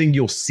think one thing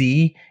you'll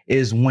see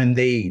is when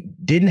they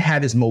didn't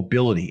have his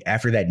mobility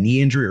after that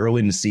knee injury early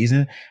in the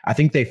season, I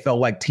think they felt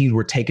like teams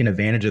were taking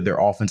advantage of their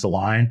offensive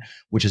line,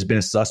 which has been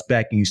a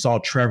suspect. And you saw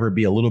Trevor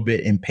be a little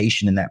bit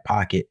impatient in that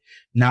pocket,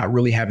 not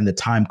really having the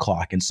time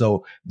clock. And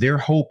so their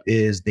hope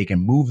is they can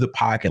move the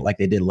pocket like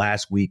they did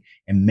last week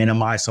and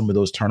minimize some of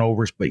those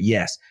turnovers. But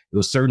yes, it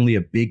was certainly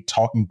a big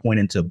talking point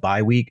into a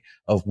bye week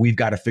of we've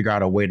got to figure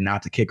out a way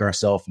not to kick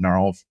ourselves in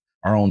our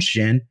own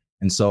shin.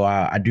 And so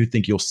I do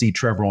think you'll see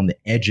Trevor on the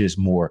edges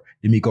more.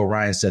 D'Amico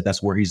Ryan said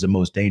that's where he's the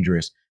most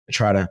dangerous, to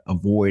try to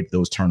avoid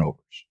those turnovers.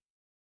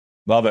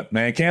 Love it,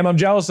 man. Cam, I'm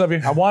jealous of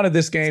you. I wanted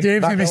this game. This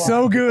game's going to be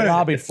so good.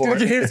 This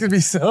game's going to be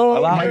so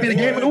It might be the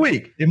game of the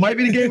week. It might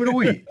be the game of the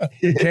week.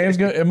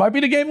 It might be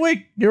the game of the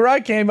week. You're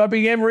right, Cam. It might be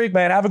the game of the week,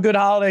 man. Have a good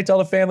holiday. Tell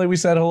the family we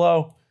said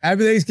hello.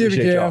 Happy Thanksgiving,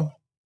 Cam. Y'all.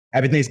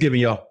 Happy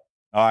Thanksgiving, y'all.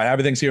 All right.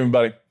 Happy Thanksgiving,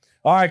 buddy.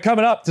 All right.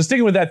 Coming up, to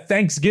sticking with that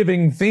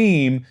Thanksgiving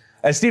theme,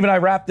 as Steve and I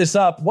wrap this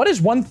up, what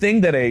is one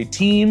thing that a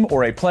team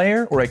or a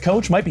player or a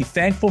coach might be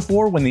thankful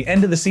for when the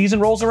end of the season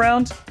rolls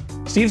around?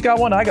 Steve's got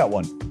one. I got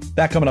one.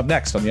 That coming up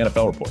next on the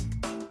NFL Report.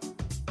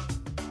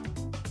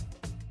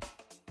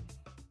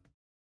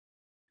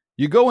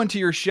 You go into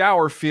your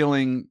shower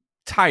feeling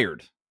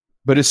tired,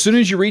 but as soon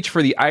as you reach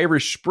for the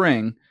Irish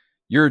Spring,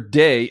 your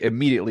day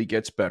immediately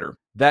gets better.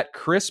 That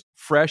crisp,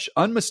 fresh,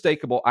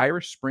 unmistakable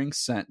Irish Spring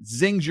scent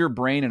zings your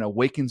brain and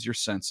awakens your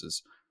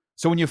senses.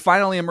 So when you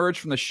finally emerge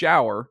from the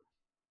shower,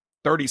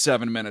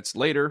 37 minutes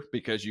later,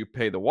 because you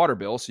pay the water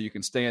bill so you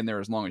can stay in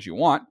there as long as you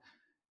want,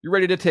 you're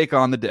ready to take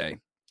on the day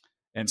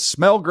and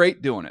smell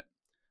great doing it.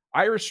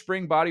 Irish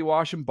Spring Body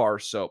Wash and Bar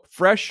Soap.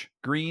 Fresh,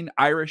 green,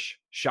 Irish.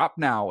 Shop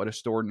now at a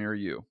store near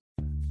you.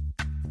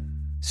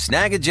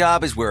 Snag a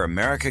Job is where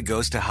America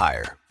goes to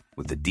hire,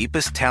 with the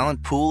deepest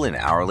talent pool in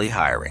hourly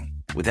hiring.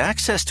 With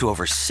access to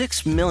over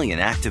 6 million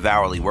active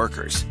hourly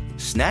workers,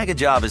 Snag a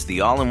Job is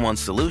the all-in-one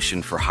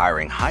solution for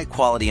hiring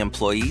high-quality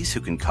employees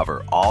who can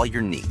cover all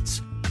your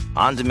needs.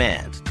 On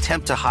demand,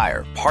 temp to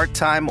hire,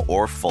 part-time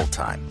or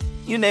full-time.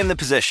 You name the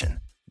position.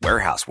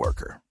 Warehouse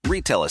worker,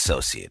 retail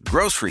associate,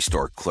 grocery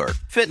store clerk,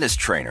 fitness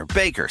trainer,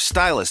 baker,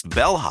 stylist,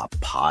 bellhop,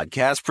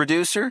 podcast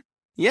producer.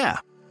 Yeah,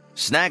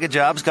 Snag a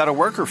Job's got a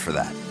worker for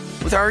that.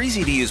 With our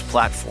easy-to-use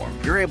platform,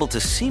 you're able to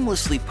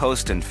seamlessly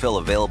post and fill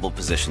available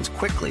positions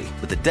quickly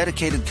with a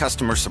dedicated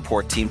customer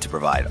support team to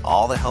provide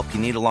all the help you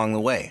need along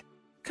the way.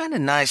 Kind of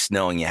nice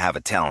knowing you have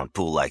a talent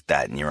pool like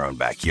that in your own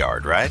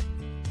backyard, right?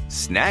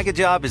 Snag a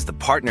Job is the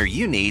partner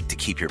you need to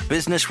keep your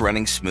business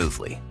running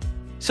smoothly.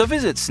 So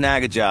visit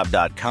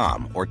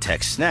snagajob.com or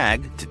text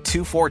snag to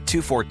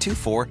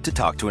 242424 to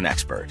talk to an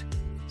expert.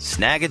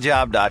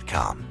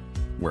 Snagajob.com,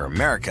 where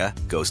America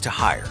goes to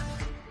hire.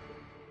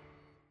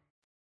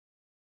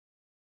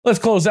 Let's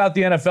close out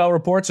the NFL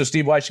report so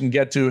Steve Weiss can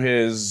get to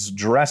his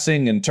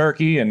dressing and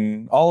turkey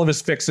and all of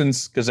his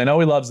fixins, because I know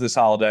he loves this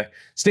holiday.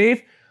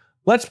 Steve,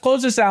 let's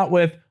close this out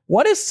with,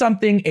 what is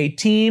something a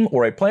team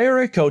or a player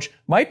or a coach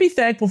might be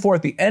thankful for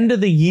at the end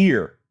of the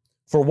year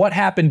for what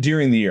happened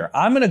during the year?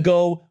 I'm going to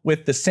go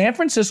with the San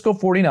Francisco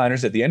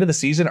 49ers at the end of the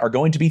season are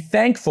going to be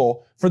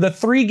thankful for the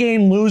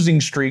 3-game losing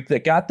streak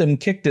that got them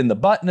kicked in the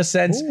butt in a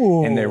sense.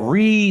 Ooh. And they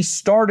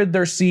restarted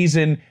their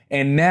season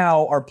and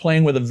now are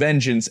playing with a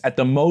vengeance at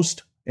the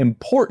most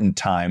important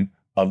time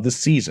of the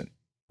season.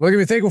 What are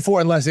going to be thankful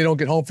for unless they don't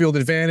get home field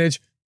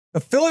advantage? The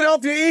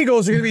Philadelphia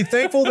Eagles are going to be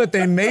thankful that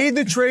they made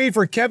the trade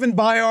for Kevin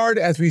Byard.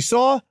 As we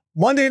saw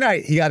Monday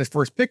night, he got his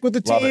first pick with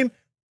the team,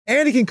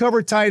 and he can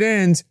cover tight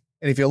ends.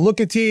 And if you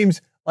look at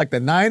teams like the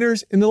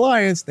Niners and the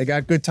Lions, they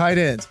got good tight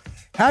ends.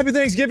 Happy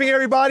Thanksgiving,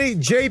 everybody.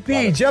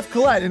 JP, Jeff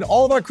Collette, and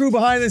all of our crew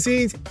behind the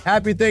scenes,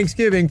 happy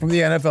Thanksgiving from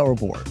the NFL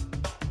Report.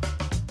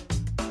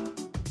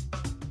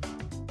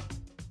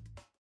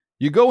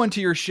 You go into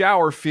your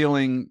shower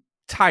feeling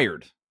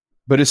tired,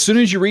 but as soon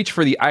as you reach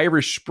for the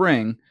Irish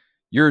Spring,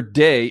 your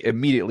day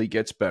immediately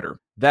gets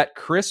better. That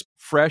crisp,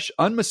 fresh,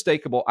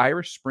 unmistakable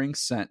Irish Spring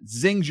scent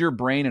zings your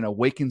brain and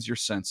awakens your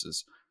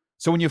senses.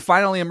 So when you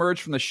finally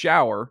emerge from the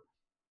shower,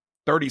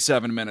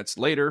 37 minutes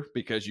later,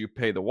 because you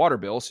pay the water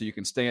bill so you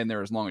can stay in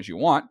there as long as you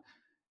want,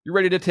 you're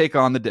ready to take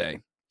on the day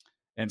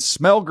and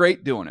smell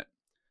great doing it.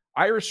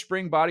 Irish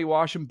Spring Body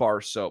Wash and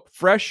Bar Soap.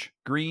 Fresh,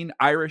 green,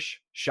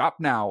 Irish. Shop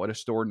now at a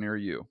store near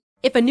you.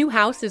 If a new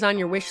house is on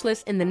your wish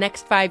list in the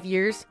next 5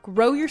 years,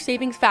 grow your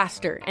savings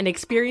faster and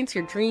experience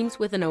your dreams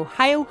with an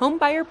Ohio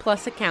Homebuyer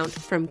Plus account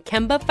from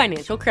Kemba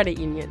Financial Credit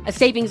Union. A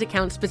savings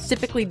account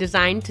specifically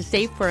designed to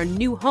save for a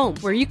new home,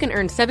 where you can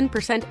earn 7%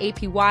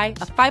 APY,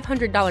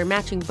 a $500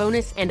 matching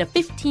bonus, and a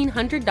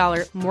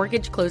 $1,500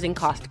 mortgage closing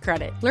cost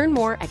credit. Learn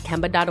more at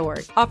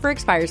Kemba.org. Offer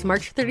expires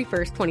March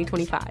 31st,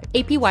 2025.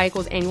 APY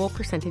equals annual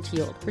percentage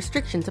yield.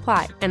 Restrictions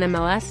apply.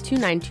 NMLS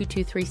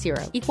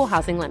 292230. Equal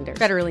housing lender.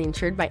 Federally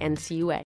insured by NCUA.